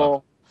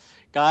gospel.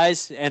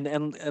 Guys, and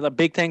a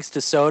big thanks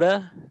to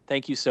Soda.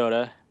 Thank you,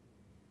 Soda.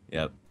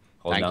 Yep.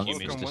 Thank you, Welcome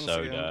Mr. once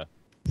Soda. again.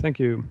 Thank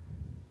you.